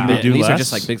centimeter. Should we bit. do These are less?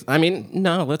 just like big. I mean,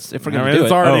 no. If we're I gonna mean, do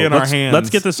it's it, already in our let's, hands. let's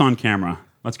get this on camera.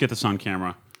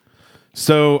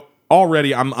 So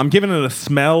already I'm giving it a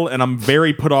smell, and I'm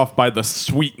very put off by the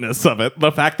sweetness of it.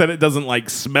 The fact that it doesn't like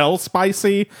smell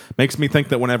spicy makes me think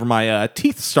that whenever my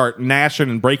teeth start gnashing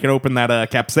and breaking open that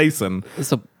capsaicin,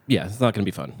 so yeah, it's not gonna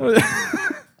be fun.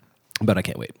 But I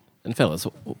can't wait. And fellas,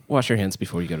 wash your hands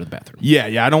before you go to the bathroom.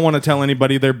 yeah, I don't want to tell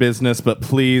anybody their business, but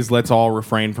please let's all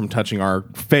refrain from touching our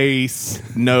face,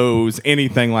 nose,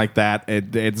 anything like that.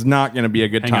 It's not going to be a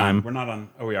good Hang time. on. We're not on.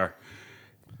 Oh, we are.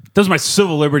 Those are my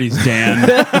civil liberties, Dan.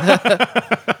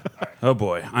 Oh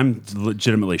boy, I'm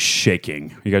legitimately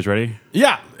shaking. You guys ready?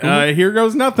 Yeah, here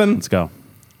goes nothing. Let's go.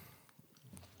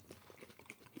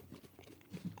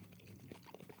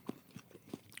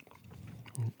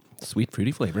 Sweet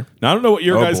fruity flavor. Now, I don't know what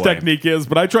your Oh, guys' boy. technique is,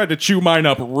 but I tried to chew mine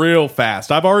up real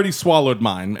fast. I've already swallowed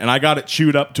mine, and I got it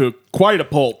chewed up to quite a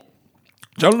pulp.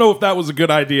 I don't know if that was a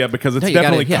good idea because it's No, you gotta-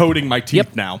 definitely yeah. coating my teeth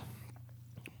Yep. now.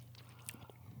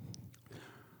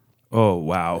 Oh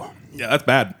wow. Yeah, that's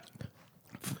bad.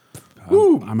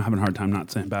 I'm having a hard time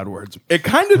not saying bad words. It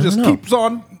kind of just keeps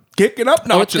on kicking up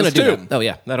Oh, it's notches, gonna do too. that. Oh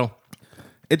yeah,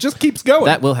 It just keeps going.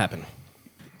 that will happen.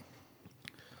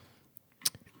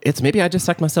 It's maybe I just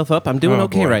sucked myself up. I'm doing Oh,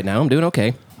 okay boy. right now. I'm doing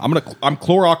okay. I'm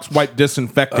Clorox wipe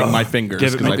disinfecting my fingers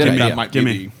Give it because me, I give think me, that might give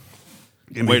be me.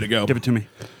 the way to go. Give it to me.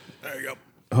 There you go.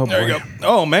 Oh There boy. you go.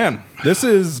 Oh man, this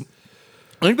is.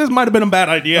 I think this might have been a bad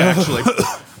idea actually.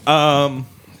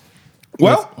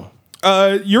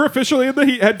 You're officially in the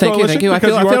Heat Head Thank you, Coalition thank you. I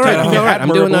because feel you are right. I taking feel it right. I'm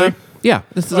doing admirably. yeah.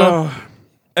 This is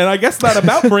And I guess that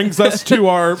about brings us to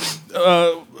our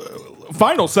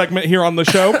final segment here on the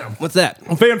show. what's that?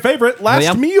 Fan favorite, Last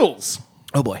yeah? Meals.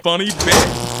 Oh boy. Funny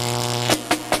bit.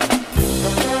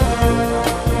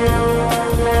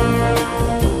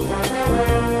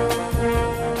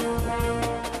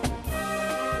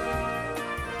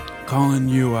 Colin,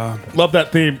 you Love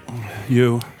that theme.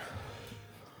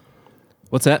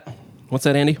 What's that? What's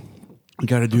that, Andy?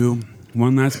 got to do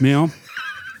one last meal.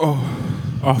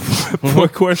 All four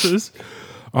courses,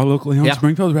 all locally owned Yeah.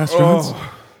 Springfield restaurants.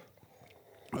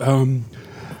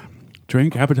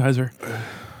 Drink, appetizer,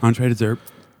 entree, dessert.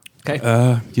 Okay.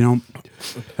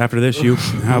 After this, you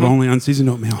have only unseasoned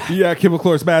oatmeal. Yeah, Kibble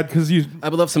Chlor's bad because you. I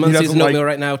would love some he doesn't unseasoned like- oatmeal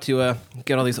right now to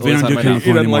get all these We oils don't out do of my Kibble mouth.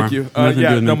 He doesn't anymore. like you. Nothing to do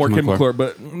Yeah, with no more Kibble Kibble Chlor.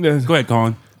 Chlor, but Go ahead,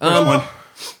 Colin. First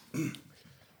one.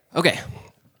 Okay.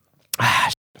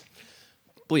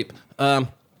 Bleep.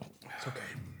 It's okay.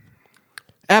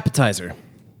 Appetizer.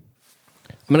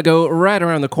 I'm gonna go right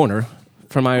around the corner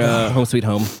from my home sweet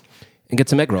home and get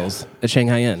some egg rolls at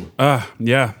Shanghai Inn.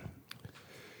 Yeah.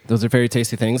 Those are very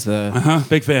tasty things.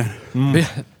 Big fan.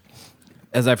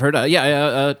 As I've heard,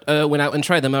 went out and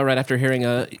tried them right after hearing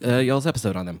y'all's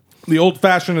episode on them. the old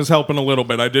fashioned is helping a little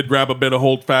bit. I did grab a bit of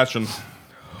old fashioned.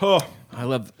 Oh, I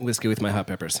love whiskey with my hot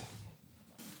peppers.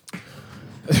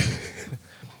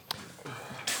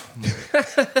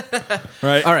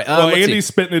 right. All right, Well, let's Andy's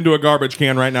see. spitting into a garbage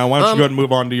can right now. Why don't you go ahead and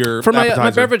move on to your For my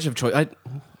appetizer? beverage of choice,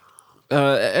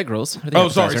 egg rolls. are the Oh,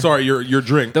 appetizer. sorry. Your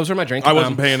drink. Those were my drink. I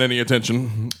wasn't paying any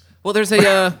attention. Well, there's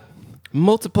a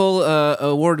multiple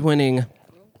award-winning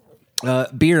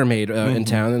beer made in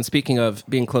town. And speaking of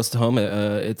being close to home,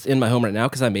 it's in my home right now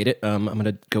because I made it. I'm going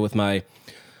to go with my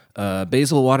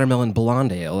basil watermelon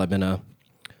blonde ale. I've been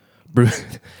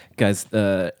guys.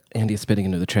 Andy's spitting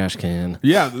into the trash can.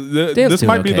 Yeah, Dan's this doing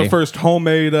might be okay. the first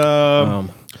homemade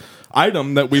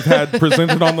item that we've had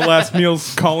presented on the last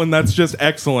meals. Colin, that's just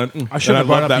excellent. I should have And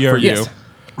love brought up that your. for you. Yes.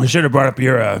 I should have brought up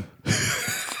your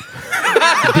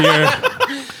beer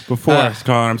before,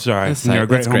 Colin. I'm sorry. that's You're a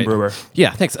great that's home great. brewer.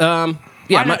 Yeah, thanks. Mine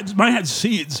had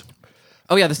seeds.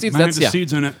 Oh yeah, the seeds. Mine had That's the yeah.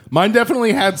 seeds in it. Mine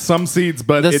definitely had some seeds,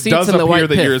 but The it seeds does and the appear white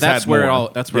that pith. yours That's had where more.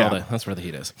 that's where the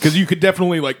heat is. Because you could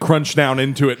definitely like crunch down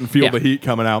into it and feel Yeah. the heat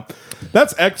coming out.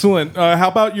 That's excellent. How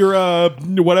about your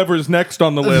whatever's next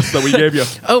on the list that we gave you?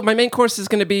 Oh, my main course is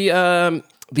going to be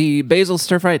the Basil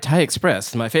Stir Fry Thai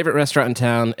Express, my favorite restaurant in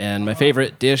town, and my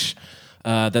favorite dish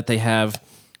that they have.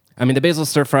 I mean, the Basil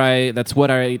Stir Fry, that's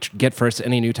what I get first at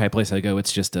any new Thai place I go.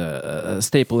 It's just a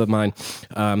staple of mine.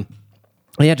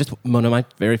 Yeah, just one of my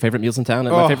very favorite meals in town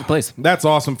and my favorite place. That's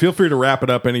awesome. Feel free to wrap it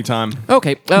up anytime.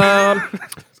 Okay.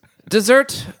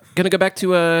 Dessert. Gonna go back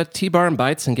to Tea-Bar and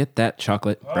Bites and get that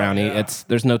chocolate brownie.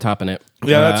 There's no topping it.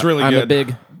 Yeah, that's really I'm good.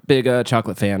 a big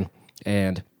chocolate fan,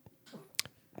 and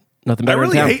nothing I better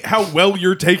really in town. hate how well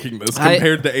you're taking this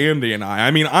compared to Andy and I.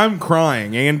 I mean, I'm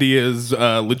crying. Andy is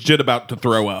legit about to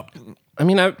throw up. I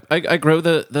mean, I grow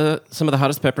the some of the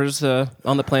hottest peppers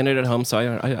on the planet at home, so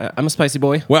I'm a spicy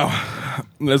boy. Well,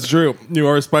 that's true. You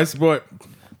are a spicy boy.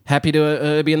 Happy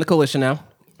to be in the coalition now.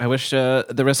 I wish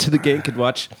the rest of the gang could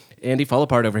watch Andy fall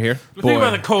apart over here. The thing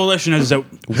about the coalition is that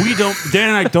Dan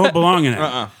and I don't belong in it.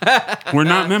 We're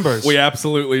not members. We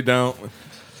absolutely don't.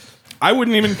 I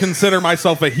wouldn't even consider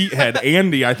myself a heat head.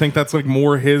 Andy, I think that's like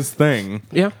more his thing.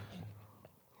 Yeah.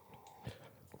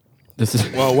 This is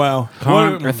Well, wow.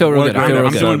 Colin, I feel real good. I feel real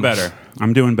I'm good. doing better.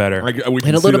 I'm doing better. We can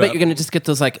in a see little bit, that. you're gonna just get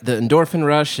those like the endorphin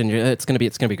rush, and it's gonna be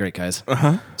great, guys.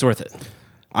 It's worth it.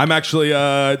 I'm actually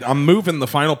I'm moving the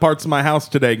final parts of my house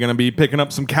today. Going to be picking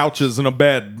up some couches and a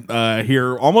bed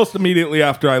here almost immediately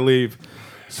after I leave.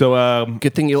 So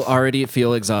Good thing you'll already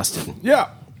feel exhausted. yeah,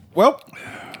 well,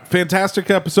 fantastic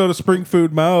episode of Spring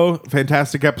Food Mo.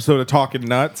 Fantastic episode of Talking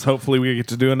Nuts. Hopefully we get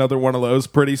to do another one of those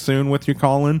pretty soon with you,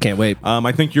 Colin. Can't wait.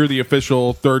 I think you're the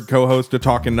official third co-host of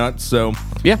Talking Nuts. So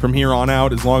Yeah. from here on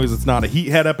out, as long as it's not a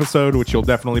Heathead episode, which you'll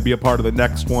definitely be a part of the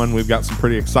next one, we've got some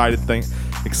pretty exciting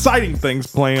things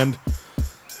planned.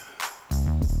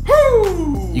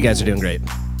 Woo! You guys are doing great.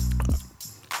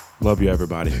 Love you,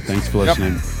 everybody. Thanks for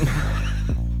listening.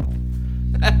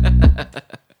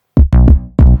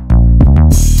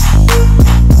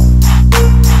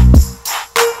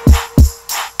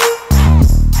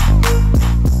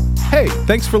 Hey,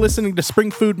 thanks for listening to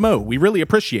Spring Food Mo. We really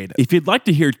appreciate it. If you'd like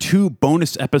to hear 2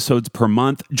 bonus episodes per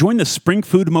month, join the Spring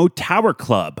Food Mo Tower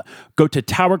Club. Go to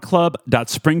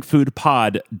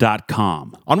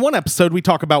towerclub.springfoodpod.com. On one episode, we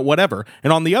talk about whatever,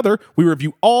 and on the other, we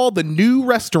review all the new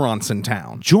restaurants in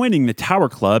town. Joining the Tower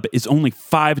Club is only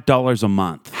 $5 a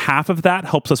month. Half of that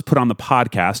helps us put on the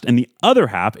podcast, and the other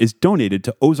half is donated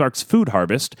to Ozarks Food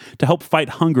Harvest to help fight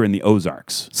hunger in the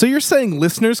Ozarks. So you're saying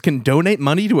listeners can donate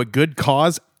money to a good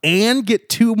cause and get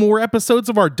 2 more episodes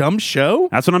of our dumb show?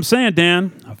 That's what I'm saying, Dan.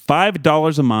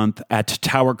 $5 a month at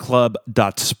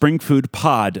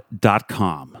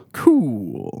towerclub.springfoodpod.com.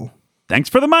 Cool. Thanks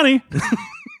for the money.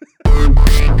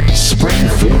 Spring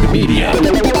Food Media.